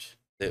Hurt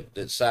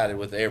that sided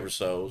with the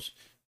Eversos,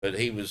 but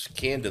he was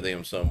kin to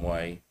them some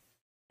way,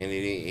 and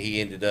he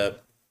ended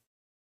up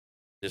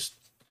just.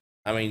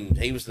 I mean,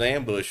 he was the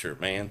ambusher,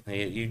 man.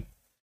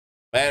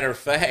 Matter of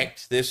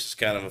fact, this is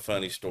kind of a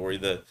funny story.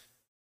 The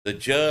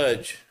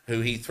judge,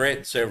 who he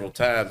threatened several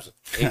times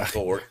in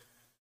court,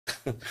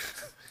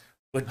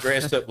 would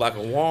dress up like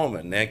a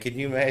woman. Now, can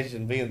you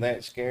imagine being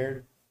that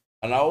scared?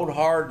 An old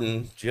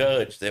hardened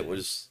judge that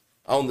was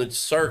on the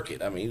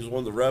circuit. I mean, he was one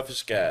of the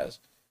roughest guys.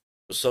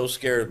 Was so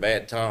scared of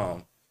Bad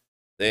Tom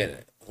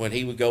that when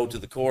he would go to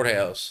the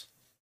courthouse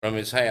from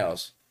his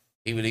house,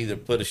 he would either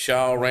put a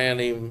shawl around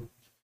him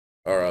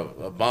or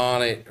a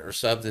bonnet or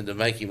something to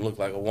make him look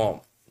like a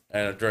woman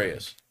and a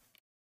dress.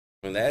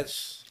 I mean,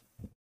 that's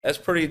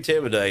pretty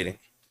intimidating.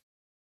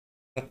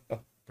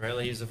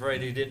 Apparently, he's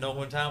afraid he didn't know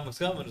when time was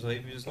coming, so he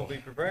was just going to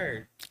be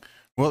prepared.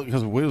 Well,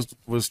 because we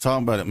was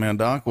talking about it, man.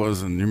 Doc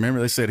was, and you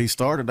remember they said he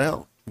started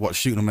out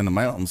shooting him in the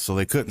mountains, so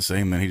they couldn't see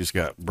him. Then he just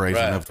got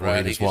brazen enough to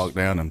where he just walked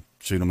down and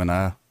shoot him in the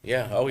eye.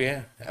 Yeah. Oh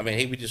yeah. I mean,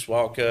 he would just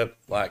walk up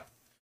like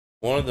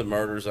one of the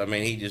murders. I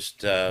mean, he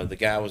just the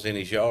guy was in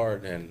his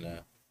yard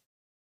and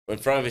in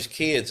front of his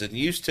kids, and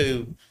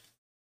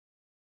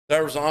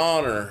there was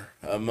honor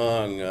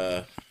among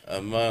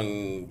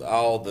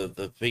all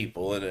the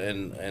people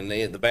and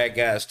the bad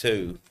guys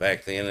too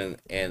back then,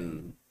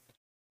 and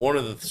one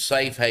of the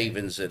safe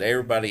havens that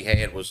everybody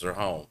had was their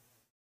home.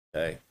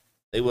 Okay,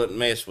 they wouldn't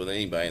mess with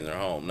anybody in their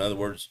home. In other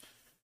words,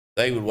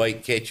 they would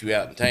wait to catch you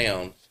out in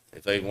town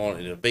if they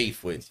wanted a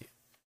beef with you.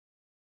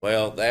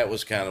 Well, that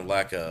was kind of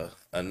like a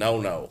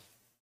no-no.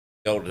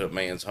 Go to a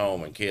man's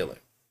home and kill him.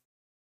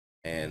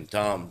 And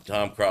Tom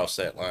crossed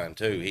that line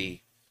too.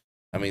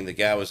 The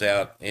guy was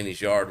out in his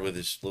yard with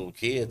his little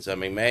kids. I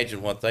mean,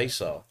 imagine what they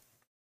saw.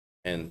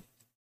 And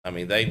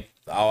they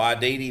all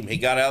ID'd him. He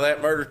got out of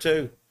that murder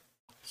too.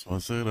 That's what I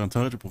said,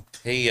 untouchable.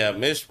 He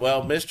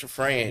Mr.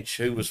 French,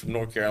 who was from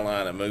North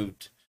Carolina,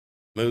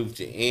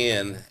 moved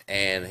in,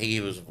 and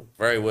he was a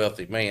very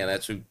wealthy man.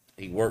 That's who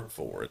he worked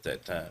for at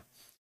that time.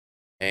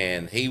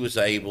 And he was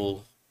a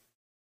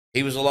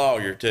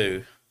lawyer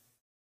too.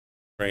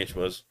 French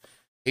was.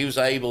 He was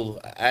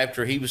able,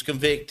 after he was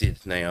convicted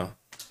now,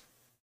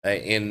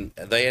 and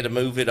they had to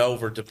move it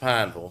over to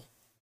Pineville.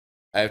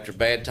 After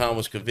Bad Tom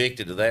was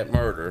convicted of that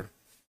murder,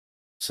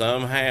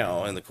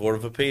 somehow in the Court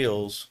of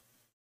Appeals,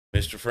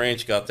 Mr.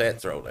 French got that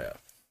thrown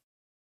out.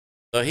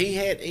 So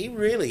he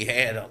really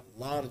had a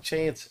lot of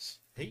chances.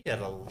 He had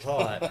a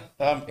lot.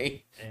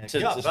 And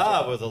got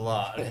by with a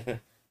lot.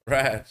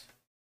 Right.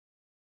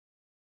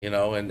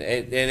 And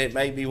it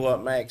may be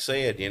what Max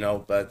said,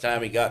 by the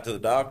time he got to the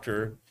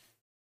doctor,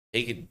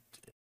 he could,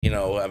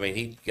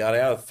 he got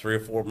out of 3 or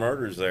 4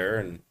 murders there,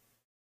 and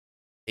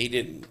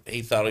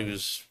he thought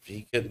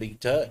he couldn't be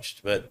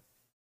touched, but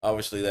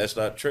obviously that's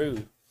not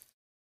true.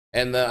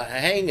 And the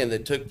hanging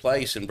that took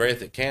place in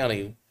Breathitt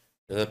County,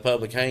 the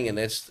public hanging,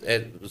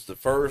 it was the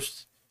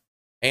first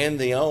and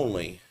the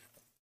only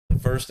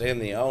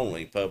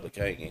public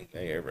hanging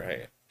they ever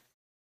had.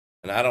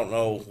 And I don't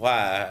know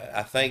why.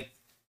 I think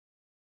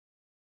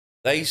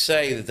they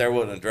say that there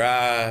wasn't a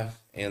dry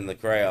in the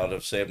crowd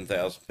of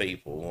 7,000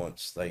 people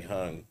once they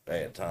hung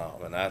Bad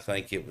Tom. And I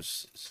think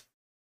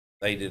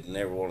they didn't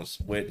ever want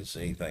to witness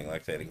anything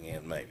like that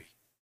again, maybe.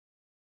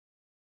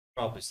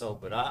 Probably so,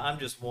 but I'm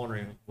just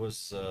wondering,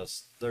 was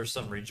there's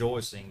some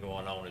rejoicing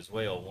going on as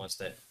well once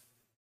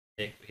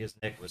his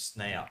neck was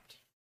snapped?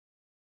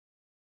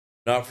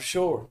 Not for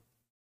sure.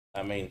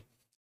 I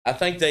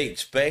think they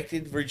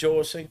expected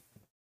rejoicing,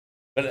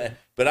 but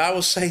I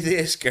will say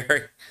this,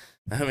 Gary.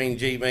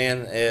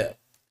 G-Man,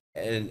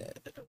 and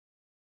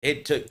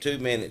it took 2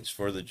 minutes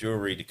for the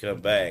jury to come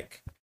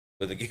back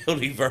with a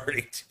guilty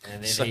verdict.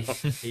 And then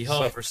he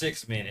hung for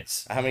 6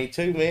 minutes.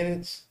 2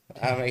 minutes?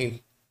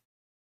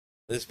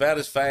 It's about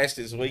as fast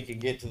as we could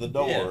get to the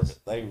door. Yes.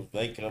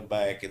 They come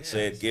back and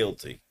said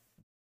guilty.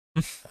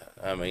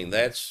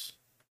 That's...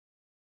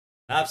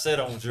 I've sat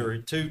on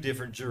 2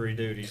 different jury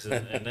duties,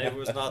 and it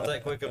was not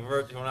that quick of a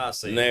verdict when I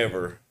see it.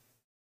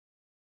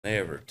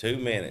 Never. 2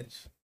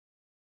 minutes.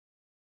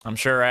 I'm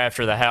sure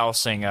after the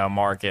housing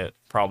market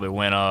probably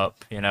went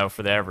up,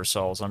 for the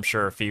Eversoles, I'm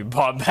sure if you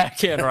bought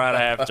back in right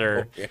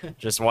after,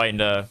 just waiting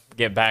to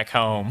get back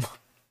home.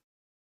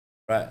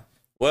 Right.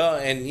 Well,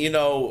 and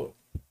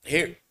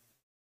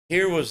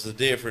here was the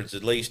difference,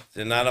 at least,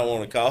 and I don't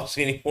want to cause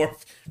any more.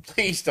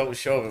 Please don't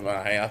show me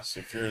my house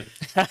if you're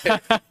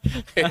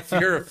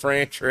a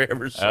French or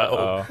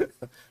Eversole.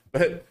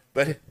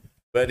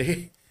 But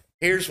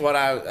here's what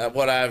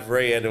I've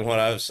read and what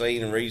I've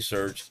seen and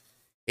researched.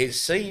 It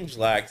seems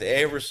like the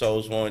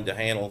Eversoles wanted to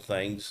handle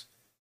things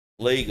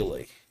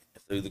legally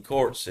through the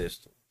court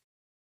system,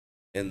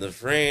 and the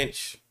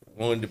French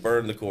wanted to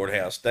burn the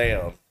courthouse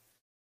down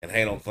and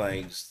handle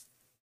things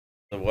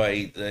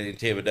the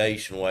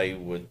intimidation way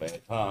with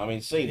Bad Tom.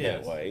 It seemed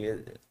that way,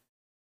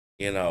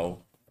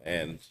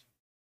 and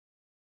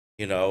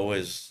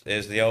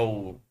as the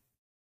old,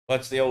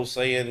 what's the old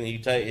saying?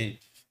 You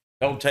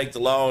don't take the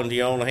law into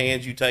your own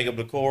hands. You take them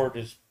to court.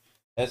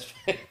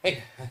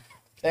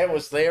 That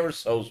was the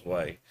Eversoles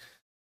way,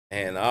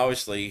 and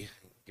obviously,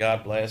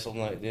 God bless them,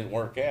 it didn't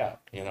work out.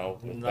 No,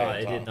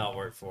 it did not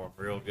work for them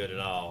real good at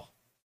all.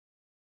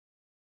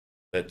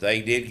 But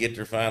they did get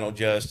their final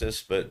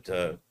justice. But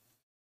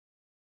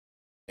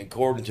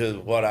according to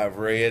what I've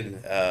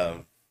read,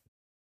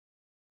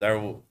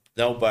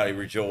 nobody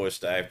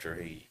rejoiced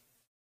after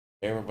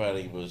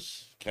everybody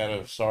was kind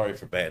of sorry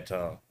for Bad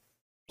Tom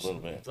a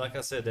little bit. Like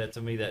I said, that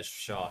to me, that's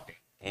shocking.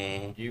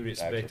 Mm-hmm. You would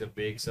expect a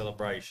big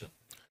celebration.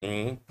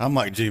 Mm-hmm. I'm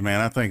like,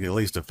 G-Man, I think at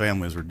least the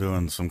families were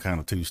doing some kind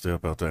of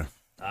 2-step out there.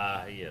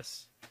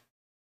 Yes.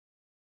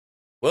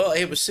 Well,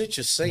 it was such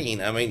a scene.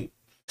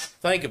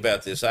 Think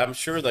about this. I'm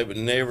sure they would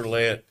never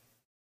let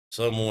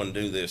someone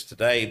do this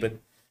today, but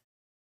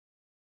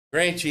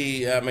grant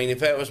you, if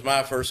that was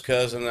my first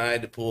cousin, I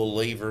had to pull a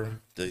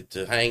lever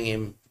to hang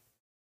him,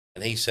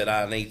 and he said,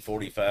 I need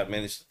 45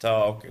 minutes to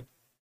talk, and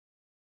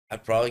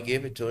I'd probably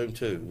give it to him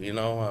too.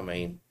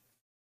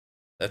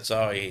 That's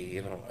all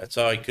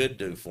he could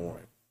do for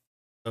him.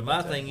 But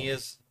my thing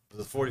is,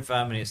 the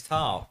 45 minutes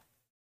talk,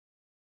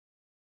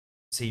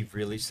 was he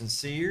really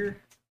sincere,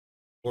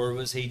 or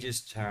was he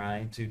just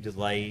trying to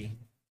delay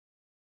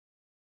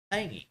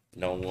hanging?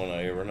 No one will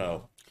ever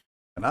know.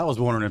 And I was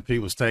wondering if he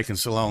was taking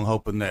so long,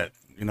 hoping that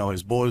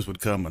his boys would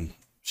come and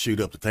shoot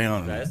up the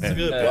town. That's a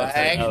good Well,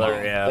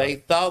 actually, yeah. they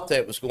thought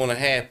that was going to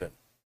happen.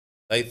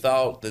 They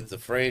thought that the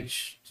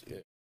French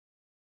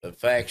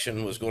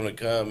faction was going to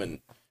come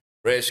and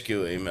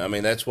rescue him.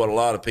 That's what a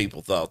lot of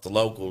people thought. The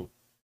local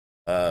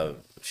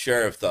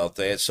sheriff thought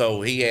that.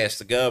 So he asked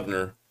the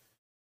governor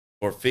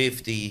for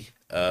 50,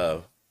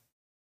 they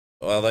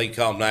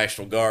call them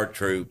National Guard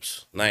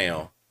troops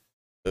now,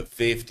 but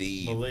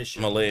 50 Militia.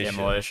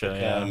 Militia, to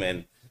come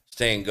and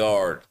stand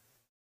guard.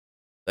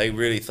 They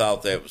really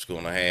thought that was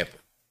going to happen.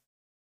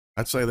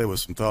 I'd say there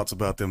was some thoughts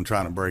about them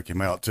trying to break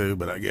him out too,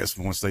 but I guess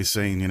once they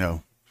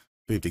seen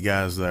 50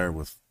 guys there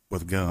with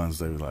guns,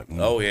 they were like,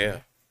 oh yeah,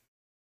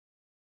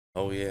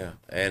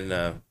 and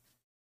I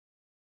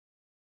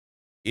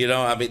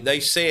mean, they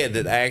said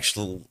that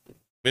actual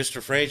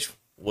Mr. French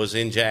was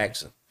in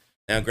Jackson.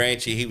 Now,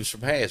 grant you, he was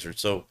from Hazard,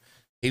 so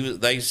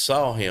they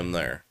saw him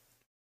there,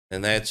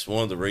 and that's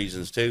one of the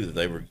reasons too that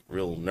they were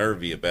real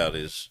nervy about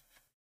his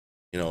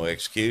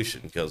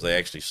execution, because they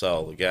actually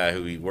saw the guy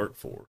who he worked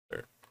for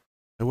there.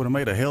 It would have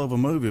made a hell of a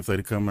movie if they'd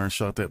have come there and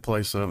shot that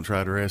place up and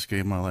tried to rescue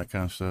him, all that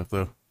kind of stuff,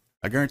 though.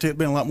 I guarantee it'd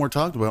been a lot more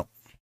talked about.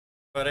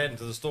 But adding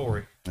to the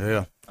story.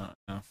 Yeah.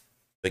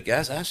 But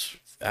guys,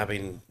 I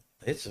mean,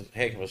 it's a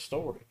heck of a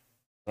story.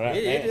 Right?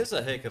 It is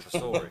a heck of a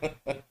story.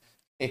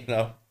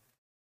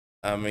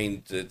 I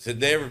mean, to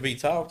never be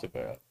talked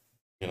about,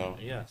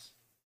 Yes.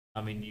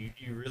 I mean,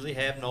 you really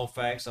have no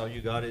facts. All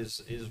you got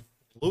is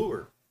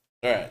lure.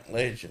 Right.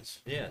 Legends.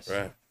 Yes.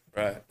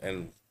 Right.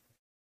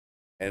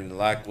 And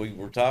like we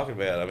were talking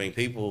about, I mean,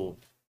 people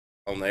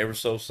on the ever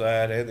so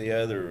side and the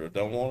other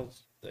don't want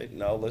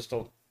to. Let's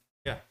don't.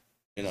 Yeah.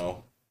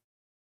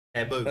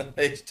 Taboo.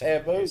 It's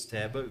taboo. It's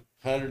taboo.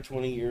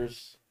 120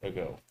 years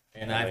ago.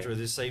 And after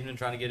this evening,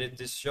 trying to get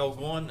this show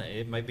going,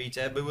 it may be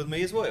taboo with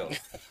me as well.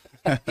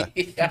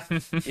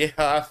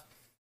 Yeah.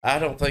 I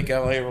don't think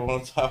I'll ever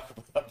want to talk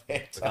about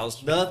that.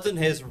 Because nothing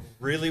has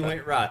really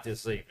went right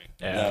this evening.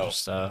 Yeah,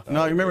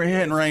 no, you remember it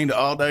hadn't rained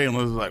all day, and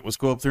was like, let's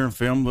go up there and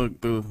film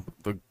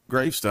the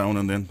gravestone,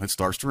 and then it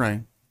starts to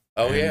rain.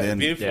 Oh, and yeah, then,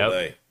 beautiful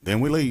day. Then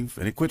we leave,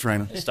 and it quits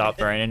raining. It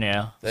stopped raining,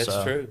 yeah.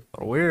 That's true.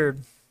 Weird.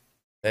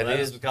 That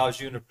is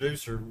because you and the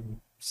producer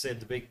said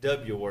the big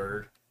W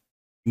word.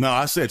 No,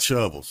 I said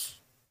shovels.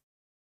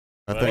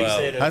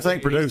 I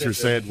think producer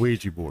said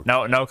Ouija board.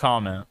 No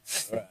comment.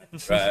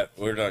 Right.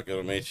 We're not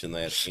going to mention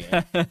that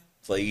again.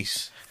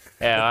 Please.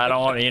 Yeah, I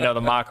don't want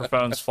the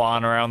microphones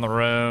flying around the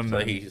room.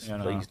 Please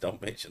don't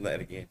mention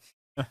that again.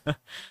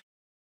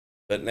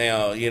 But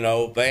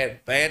now,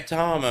 Bad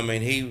Tom, I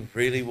mean, he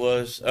really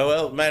was. Oh,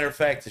 well, matter of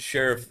fact, the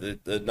sheriff,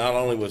 not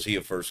only was he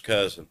a first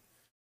cousin,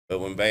 but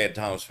when Bad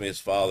Tom Smith's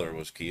father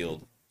was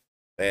killed,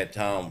 Bad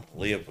Tom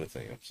lived with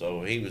him.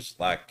 So he was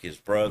like his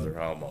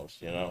brother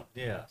almost,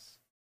 Yes.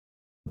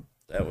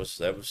 That was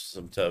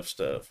some tough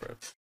stuff.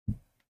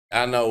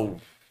 I know,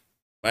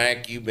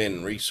 Mac, you've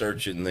been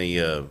researching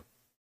the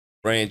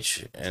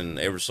French and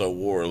Everso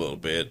War a little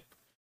bit.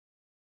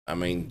 I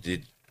mean,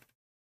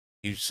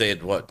 you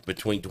said what,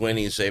 between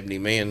 20 and 70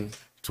 men?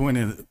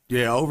 20,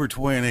 yeah, over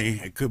 20.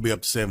 It could be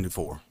up to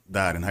 74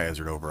 died in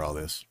Hazard over all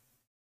this.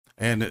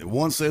 And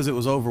one says it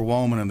was over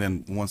woman, and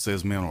then one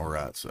says men were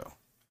right. So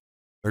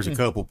there's a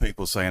couple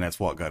people saying that's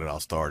what got it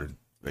all started.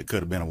 It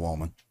could have been a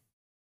woman.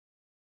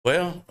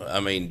 Well,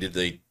 I mean, did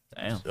they?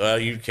 Damn. Well,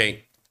 you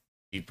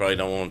probably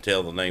don't want to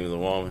tell the name of the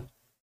woman.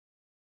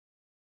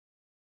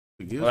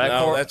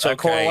 Well, that's okay.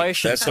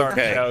 Correlation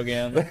starting to go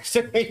again. There's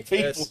too many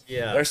people.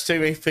 There's too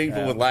many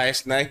people with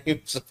last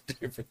names of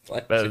different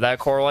places. But that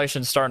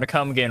correlation's starting to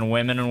come again.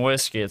 Women and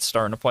whiskey, it's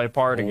starting to play a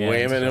part again.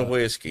 Women and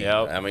whiskey.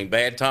 Yep. I mean,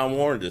 Bad Tom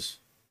warned us.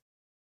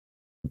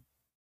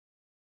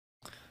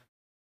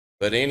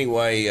 But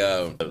anyway,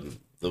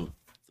 the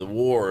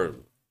war.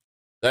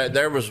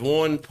 There was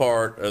one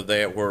part of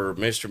that where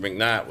Mr.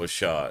 McKnight was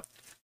shot.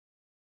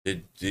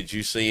 Did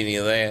you see any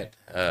of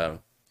that?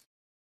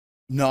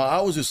 No,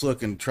 I was just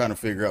trying to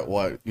figure out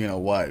why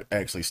it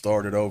actually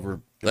started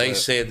over. They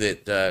said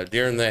that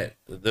during that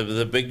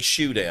the big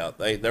shootout,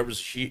 there was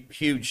a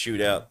huge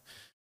shootout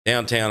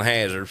downtown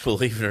Hazard,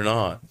 believe it or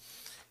not,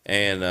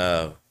 and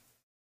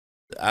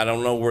I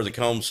don't know where the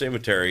Combs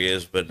Cemetery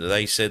is, but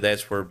they said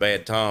that's where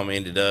Bad Tom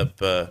ended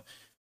up.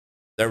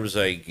 There was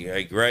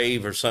a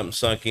grave or something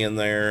sunk in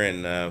there,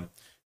 and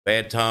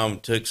Bad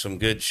Tom took some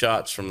good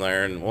shots from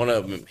there, and one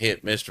of them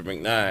hit Mr.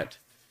 McKnight,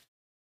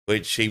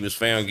 which he was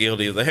found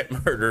guilty of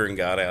that murder and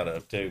got out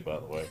of too, by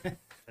the way.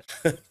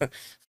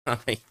 I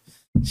mean,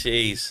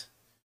 jeez.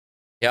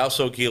 He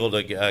also killed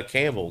a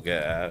Campbell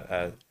guy.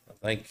 I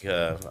think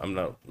I'm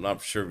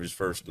not sure of his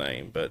first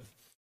name, but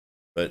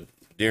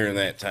during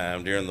that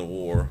time, during the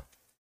war,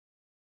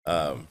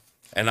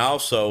 and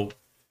also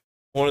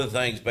one of the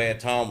things Bad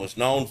Tom was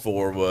known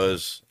for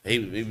was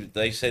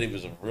they said he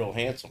was a real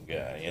handsome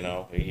guy.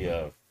 He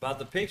by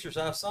the pictures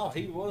I saw,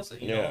 he was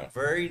a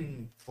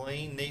very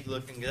clean, neat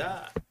looking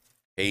guy.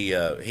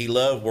 He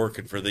loved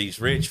working for these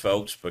rich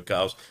folks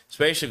because,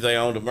 especially if they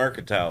owned a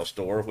mercantile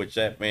store, which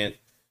that meant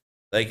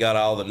they got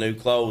all the new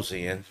clothes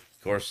in.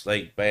 Of course,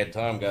 Bad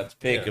Tom got the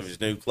pick of his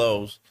new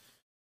clothes,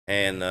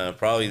 and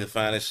probably the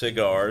finest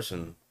cigars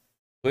and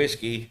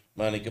whiskey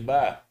money could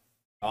buy.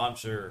 Oh, I'm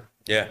sure.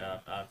 Yeah.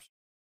 I'm sure.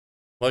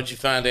 What'd you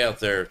find out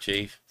there,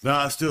 Chief? No,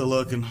 I'm still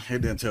looking.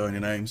 It didn't tell any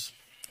names.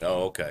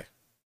 Oh, okay.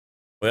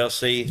 Well,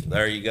 see,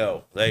 there you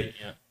go.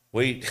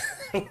 We're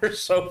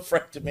so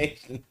afraid to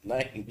mention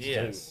names.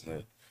 Yes.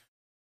 Too.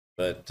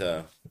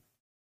 But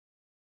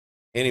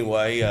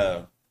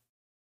anyway,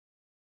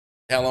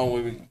 How long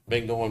we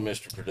been going,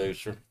 Mr.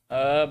 Producer?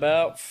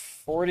 About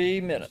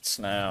 40 minutes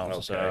now.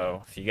 Okay.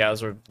 So if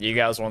you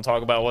guys want to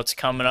talk about what's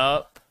coming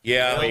up?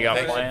 Yeah. What you got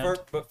Hey, planned?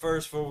 But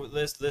first,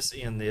 let's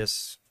end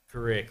this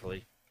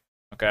correctly.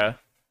 Okay.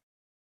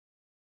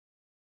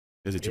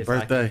 Is it your If I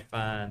birthday? can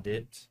find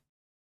it,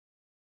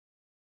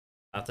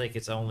 I think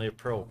it's only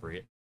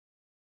appropriate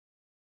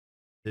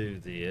to do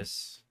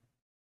this.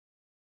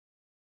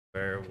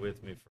 Bear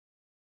with me.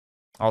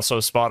 Also,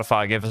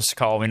 Spotify, give us a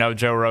call. We know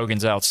Joe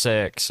Rogan's out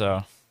sick,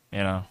 so, you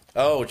know.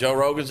 Oh, Joe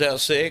Rogan's out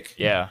sick?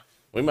 Yeah.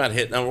 We might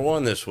hit number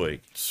 1 this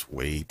week.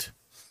 Sweet.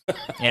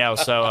 You know,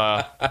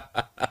 so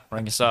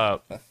bring us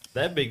up.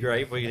 That'd be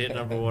great if we could hit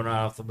number 1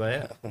 right off the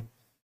bat.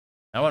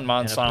 I wouldn't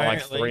mind And signing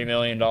like apparently- $3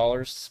 million to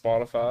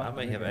Spotify. I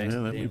may have that'd be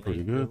accidentally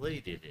pretty good.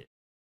 deleted it.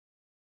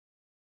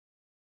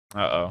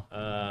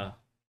 Uh-oh.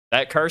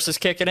 That curse is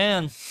kicking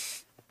in.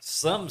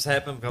 Something's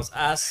happened because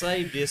I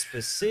saved this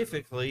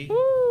specifically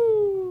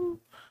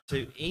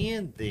to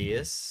end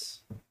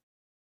this.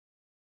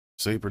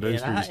 See,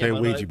 producer, and you I stay am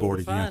Ouija unable board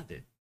to again. find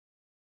it.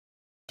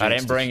 I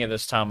didn't bring it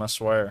this time, I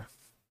swear.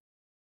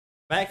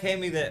 Mac,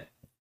 hand me that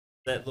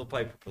little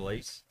paper,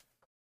 please.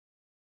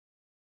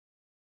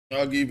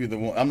 I'll give you the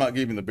one. I'm not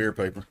giving the beer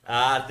paper.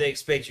 I did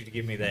expect you to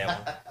give me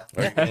that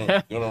one.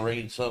 Are you gonna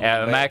read something? Yeah,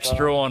 about Mac's Tom?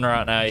 drooling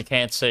right now. You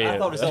can't see I it.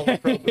 thought it's only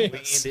appropriate we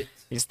end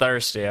He's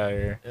thirsty out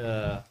here.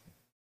 it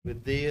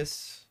with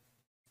this.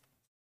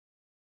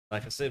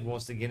 Like I said,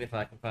 once again, if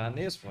I can find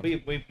this one.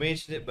 We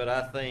mentioned it, but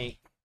I think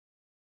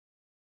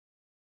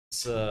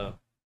it's yeah,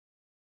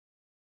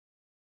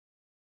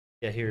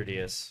 here it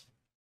is.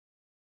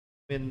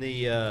 When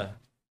the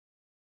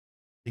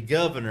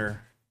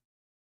governor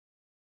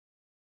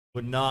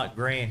would not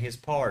grant his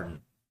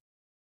pardon,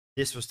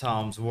 this was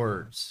Tom's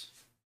words.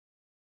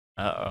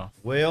 Uh-oh.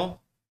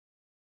 Well,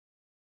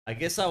 I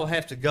guess I will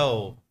have to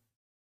go,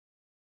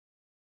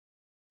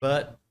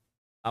 but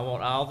I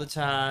want all the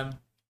time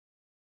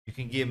you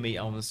can give me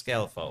on the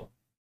scaffold.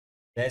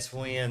 That's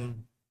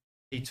when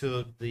he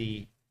took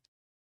the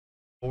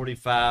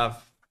 45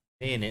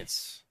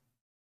 minutes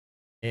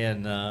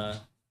and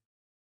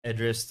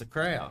addressed the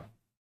crowd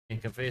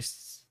and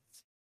confessed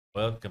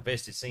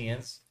his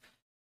sins,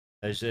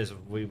 as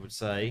we would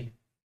say.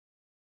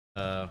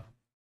 But,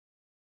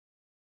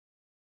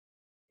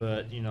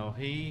 you know,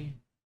 he...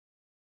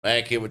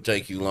 Mac, it would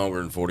take you longer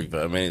than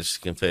 45 minutes to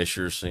confess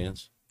your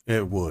sins.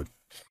 It would.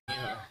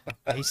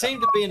 He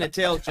seemed to be an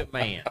intelligent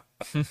man.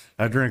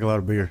 I drink a lot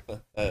of beer.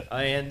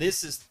 And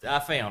this is, I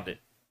found it.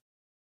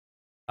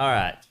 All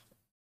right.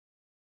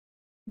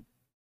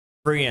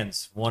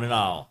 Friends, one and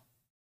all,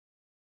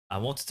 I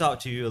want to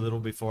talk to you a little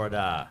before I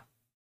die.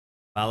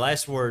 My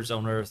last words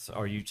on earth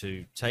are you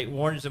two. Take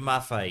warnings of my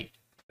fate.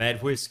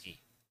 Bad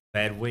whiskey,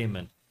 bad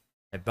women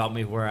have brought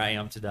me where I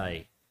am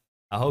today.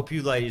 I hope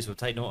you ladies will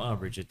take no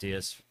umbrage at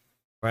this,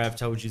 for I have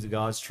told you the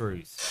God's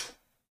truth.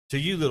 To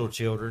you little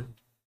children,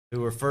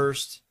 who were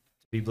first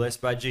to be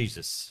blessed by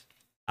Jesus,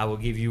 I will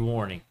give you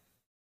warning.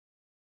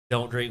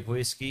 Don't drink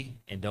whiskey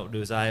and don't do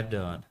as I have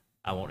done.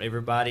 I want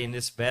everybody in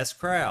this vast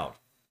crowd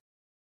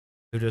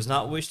who does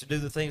not wish to do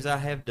the things I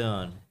have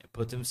done and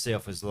put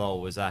themselves as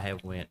low as I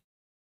have went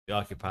to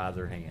occupy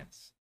their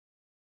hands.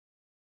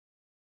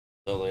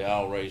 So they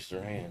all raised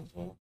their hands.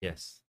 Huh?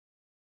 Yes.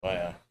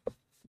 Wow.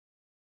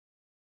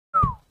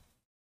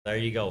 There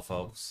you go,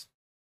 folks.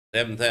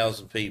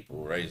 7,000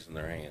 people raising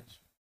their hands.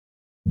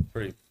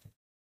 Pretty.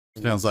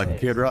 Sounds like a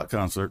Kid Rock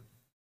concert.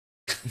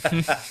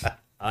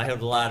 I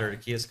held a lighter at a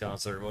Kiss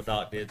concert. Well,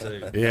 Doc did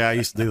too. Yeah, I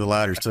used to do the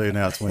lighters too.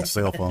 Now it's with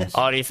cell phones.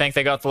 Oh, do you think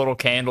they got the little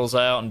candles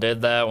out and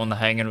did that when the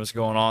hanging was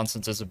going on,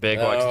 since it's a big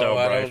like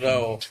celebration? I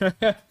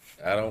don't know.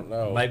 I don't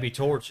know. Maybe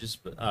torches,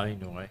 but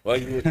anyway. Well,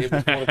 it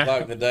was 1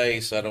 o'clock in the day,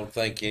 so I don't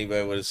think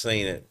anybody would have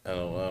seen it. I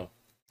don't know.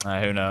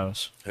 Who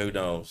knows? Who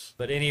knows?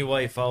 But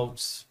anyway,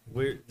 folks,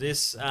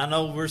 I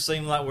know we're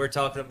seeming like we're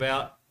talking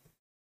about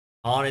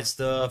haunted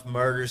stuff,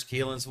 murders,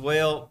 killings.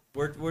 Well,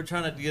 we're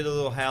trying to get a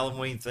little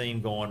Halloween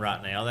theme going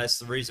right now. That's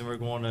the reason we're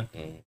going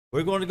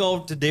to go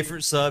to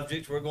different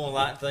subjects. We're going to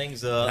light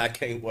things up. I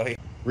can't wait.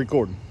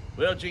 Recording.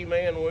 Well,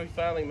 G-Man, we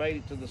finally made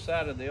it to the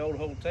side of the old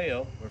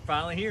hotel. We're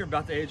finally here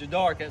about the edge of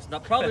dark. That's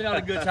probably not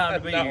a good time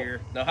to be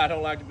here. No, I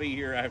don't like to be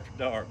here after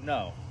dark.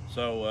 No.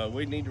 So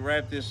we need to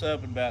wrap this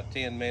up in about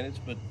 10 minutes.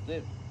 But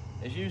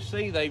as you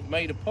see, they've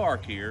made a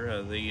park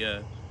here.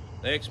 The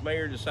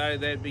ex-mayor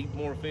decided that'd be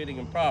more fitting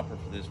and proper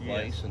for this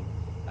place, Yes. and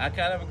I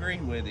kind of agree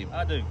with him.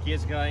 I do.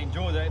 Kids gotta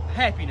enjoy the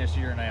happiness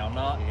here now,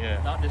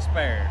 Yeah. not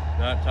despair.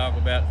 Not talk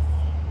about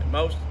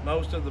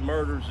most of the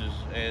murders,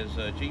 as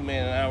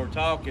G-Man and I were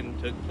talking,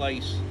 took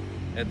place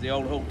at the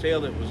old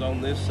hotel that was on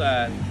this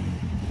side,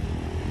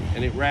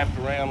 and it wrapped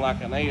around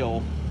like an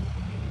L.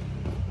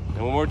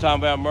 And when we're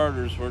talking about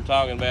murders, we're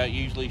talking about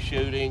usually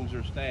shootings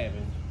or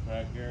stabbings,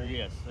 right, Gary?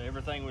 Yes,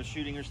 everything was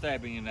shooting or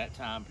stabbing in that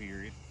time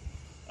period.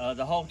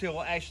 The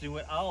hotel actually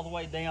went all the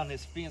way down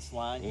this fence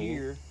line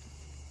here,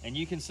 and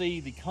you can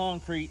see the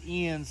concrete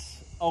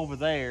ends over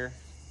there,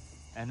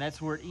 and that's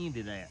where it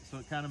ended at. So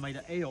it kind of made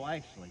an L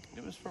actually.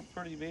 It was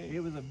pretty big. It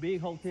was a big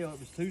hotel. It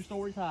was 2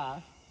 stories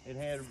high. It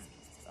had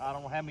I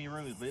don't know how many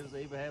rooms, but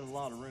it had a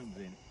lot of rooms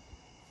in it.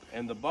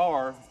 And the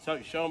bar,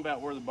 so show them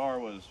about where the bar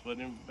was. But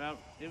it was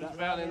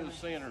about in the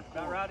center.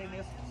 About right in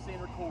this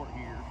center court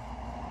here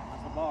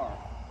was the bar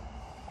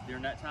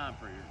during that time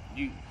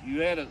period.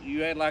 You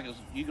had like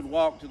you could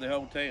walk to the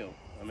hotel.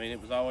 I mean,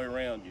 it was all the way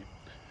around you.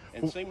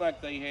 And it seemed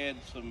like they had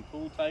some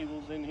pool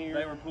tables in here.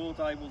 There were pool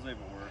tables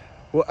everywhere.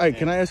 Well, hey,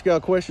 can I ask y'all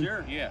a question?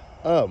 Sure. Yeah.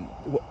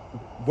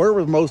 Where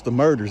were most of the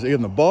murders?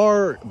 In the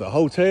bar, the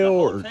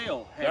hotel, The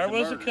hotel had There the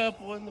was murders. a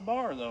couple in the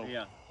bar though.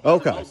 Yeah.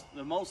 Okay.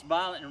 The most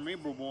violent and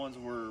memorable ones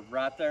were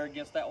right there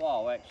against that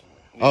wall, actually.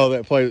 Oh,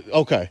 that place.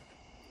 Okay.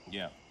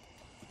 Yeah.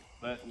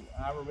 But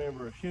I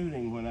remember a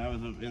shooting when I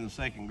was in the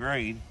second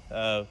grade.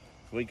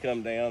 We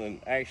come down and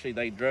actually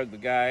they drug the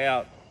guy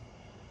out,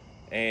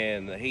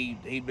 and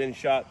he'd been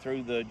shot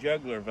through the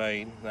jugular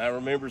vein. And I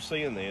remember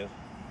seeing this,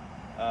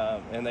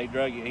 and they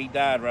drug him. He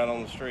died right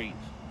on the streets.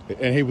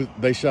 And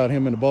they shot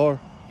him in the bar.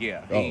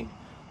 Yeah. Oh.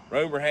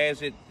 Rumor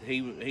has it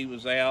he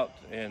was out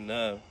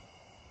and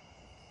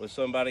with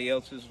somebody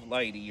else's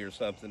lady or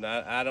something.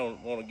 I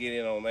don't want to get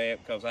in on that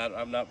because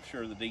I'm not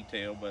sure of the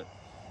detail, but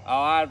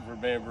all I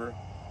remember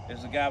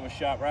is the guy was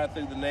shot right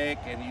through the neck,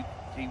 and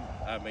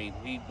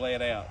he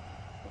bled out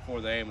before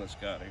the ambulance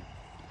got here.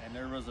 And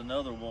there was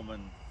another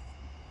woman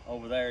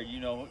over there. You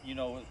know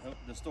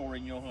the story.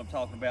 You know who I'm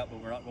talking about,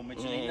 but we're not going to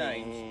mention any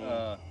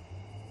names.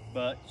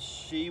 But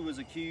she was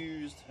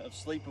accused of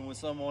sleeping with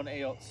someone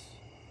else.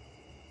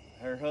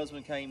 Her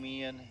husband came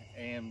in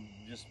and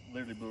just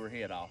literally blew her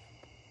head off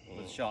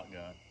with a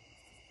shotgun.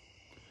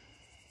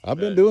 I've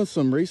been doing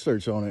some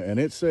research on it, and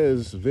it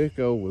says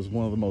Vico was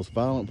one of the most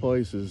violent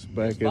places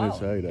back in its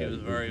heyday. It was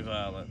very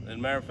violent. As a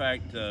matter of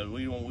fact,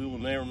 we will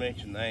never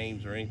mention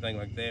names or anything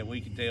like that.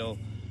 We can tell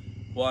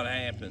what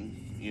happened,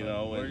 you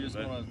know.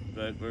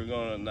 But we're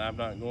going to. I'm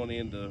not going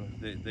into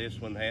this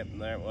one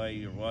happened that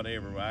way or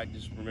whatever. I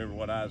just remember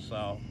what I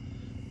saw.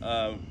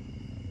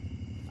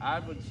 I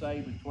would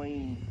say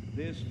between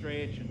this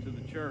stretch and to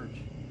the church,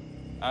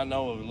 I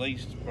know of at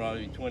least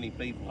probably 20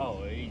 people.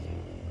 Oh, easy.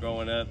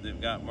 Growing up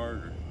that got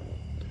murdered.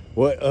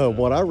 What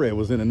I read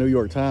was in the New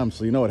York Times,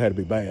 so you know it had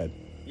to be bad.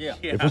 Yeah,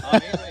 I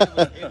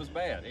mean, it was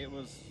bad. It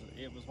was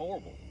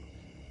horrible.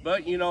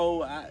 But you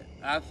know,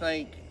 I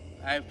think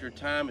after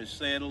time is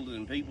settled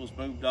and people's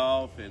moved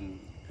off and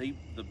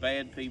the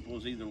bad people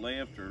is either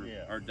left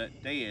or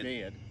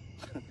dead.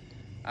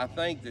 I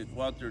think that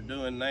what they're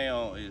doing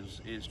now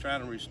is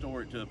trying to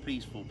restore it to a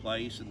peaceful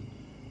place, and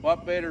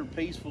what better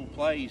peaceful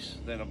place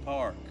than a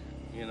park,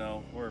 you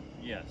know?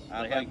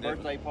 They have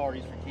birthday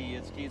parties for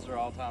kids. Kids are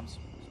all time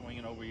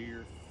swinging over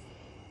here.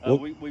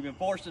 We've been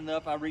fortunate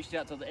enough. I reached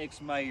out to the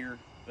ex-mayor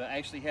that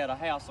actually had a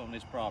house on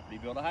this property,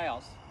 built a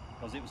house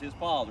because it was his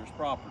father's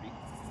property,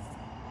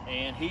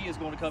 and he is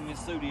going to come in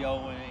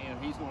studio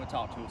and he's going to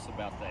talk to us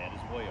about that as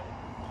well.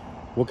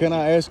 Well, can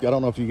I ask? I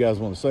don't know if you guys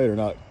want to say it or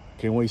not.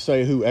 Can we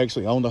say who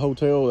actually owned the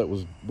hotel that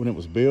was when it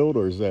was built,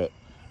 or is that?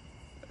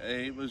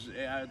 It was.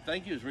 I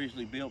think it was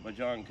recently built by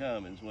John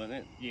Cummins, wasn't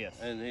it? Yes.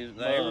 And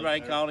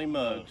everybody called him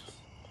Muggs.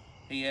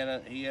 He had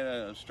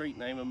a street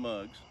name of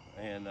Muggs,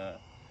 and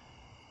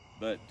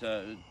but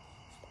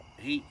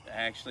he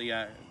actually,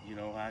 I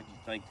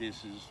think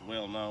this is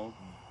well known.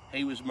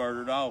 He was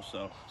murdered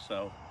also.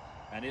 So.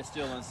 And it's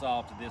still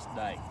unsolved to this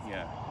day.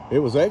 Yeah. It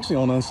was actually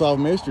on Unsolved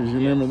Mysteries. You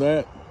remember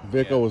that?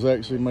 Vico was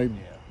actually made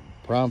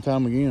prime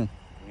time again.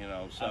 You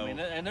know, so. I mean,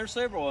 and there's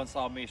several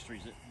unsolved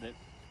mysteries that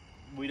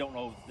we don't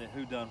know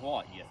who done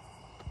what yet,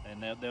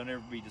 and they'll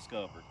never be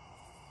discovered.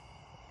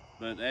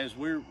 But as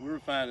we're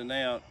finding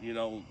out, you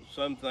know,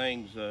 some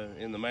things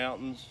in the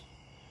mountains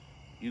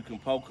you can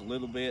poke a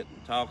little bit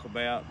and talk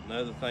about, and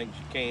other things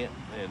you can't.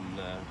 And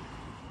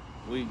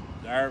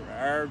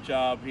our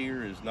job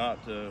here is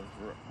not to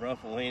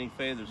ruffle any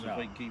feathers if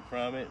we can keep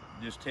from it.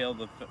 Just tell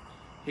the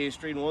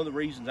history. And one of the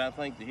reasons I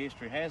think the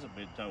history hasn't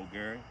been told,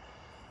 Gary,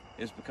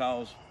 is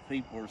because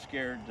people are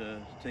scared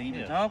to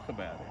even talk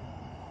about it.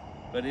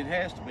 But it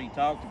has to be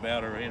talked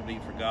about or it'll be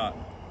forgotten.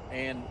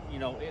 And, you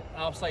know,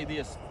 I'll say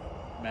this,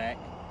 Mac.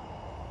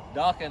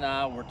 Doc and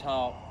I were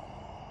taught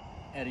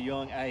at a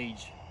young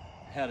age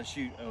how to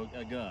shoot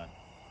a gun.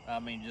 I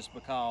mean, just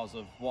because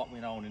of what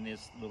went on in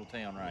this little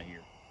town right here.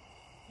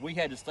 We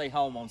had to stay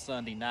home on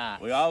Sunday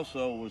nights. We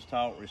also was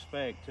taught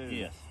respect, too.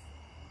 Yes.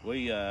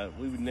 We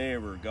would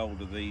never go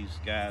to these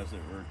guys that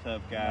were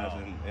tough guys,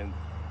 and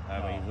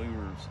I mean,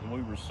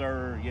 we were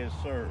sir, yes,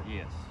 sir.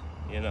 Yes.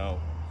 You know.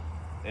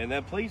 And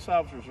the police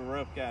officers were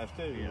rough guys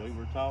too. Yes. We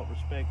were taught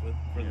respect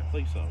for the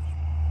police officers.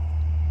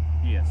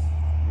 Yes,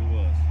 we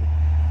was.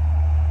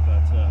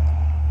 But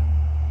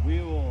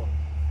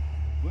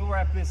we'll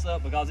wrap this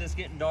up because it's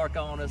getting dark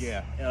on us.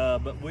 Yeah.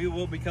 But we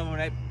will be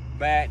coming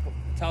back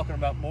talking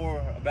about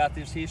more about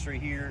this history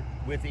here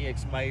with the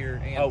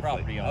ex-mayor and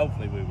property owner.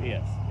 Hopefully we will.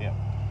 Yes. Yeah.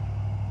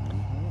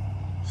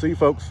 See you,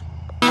 folks.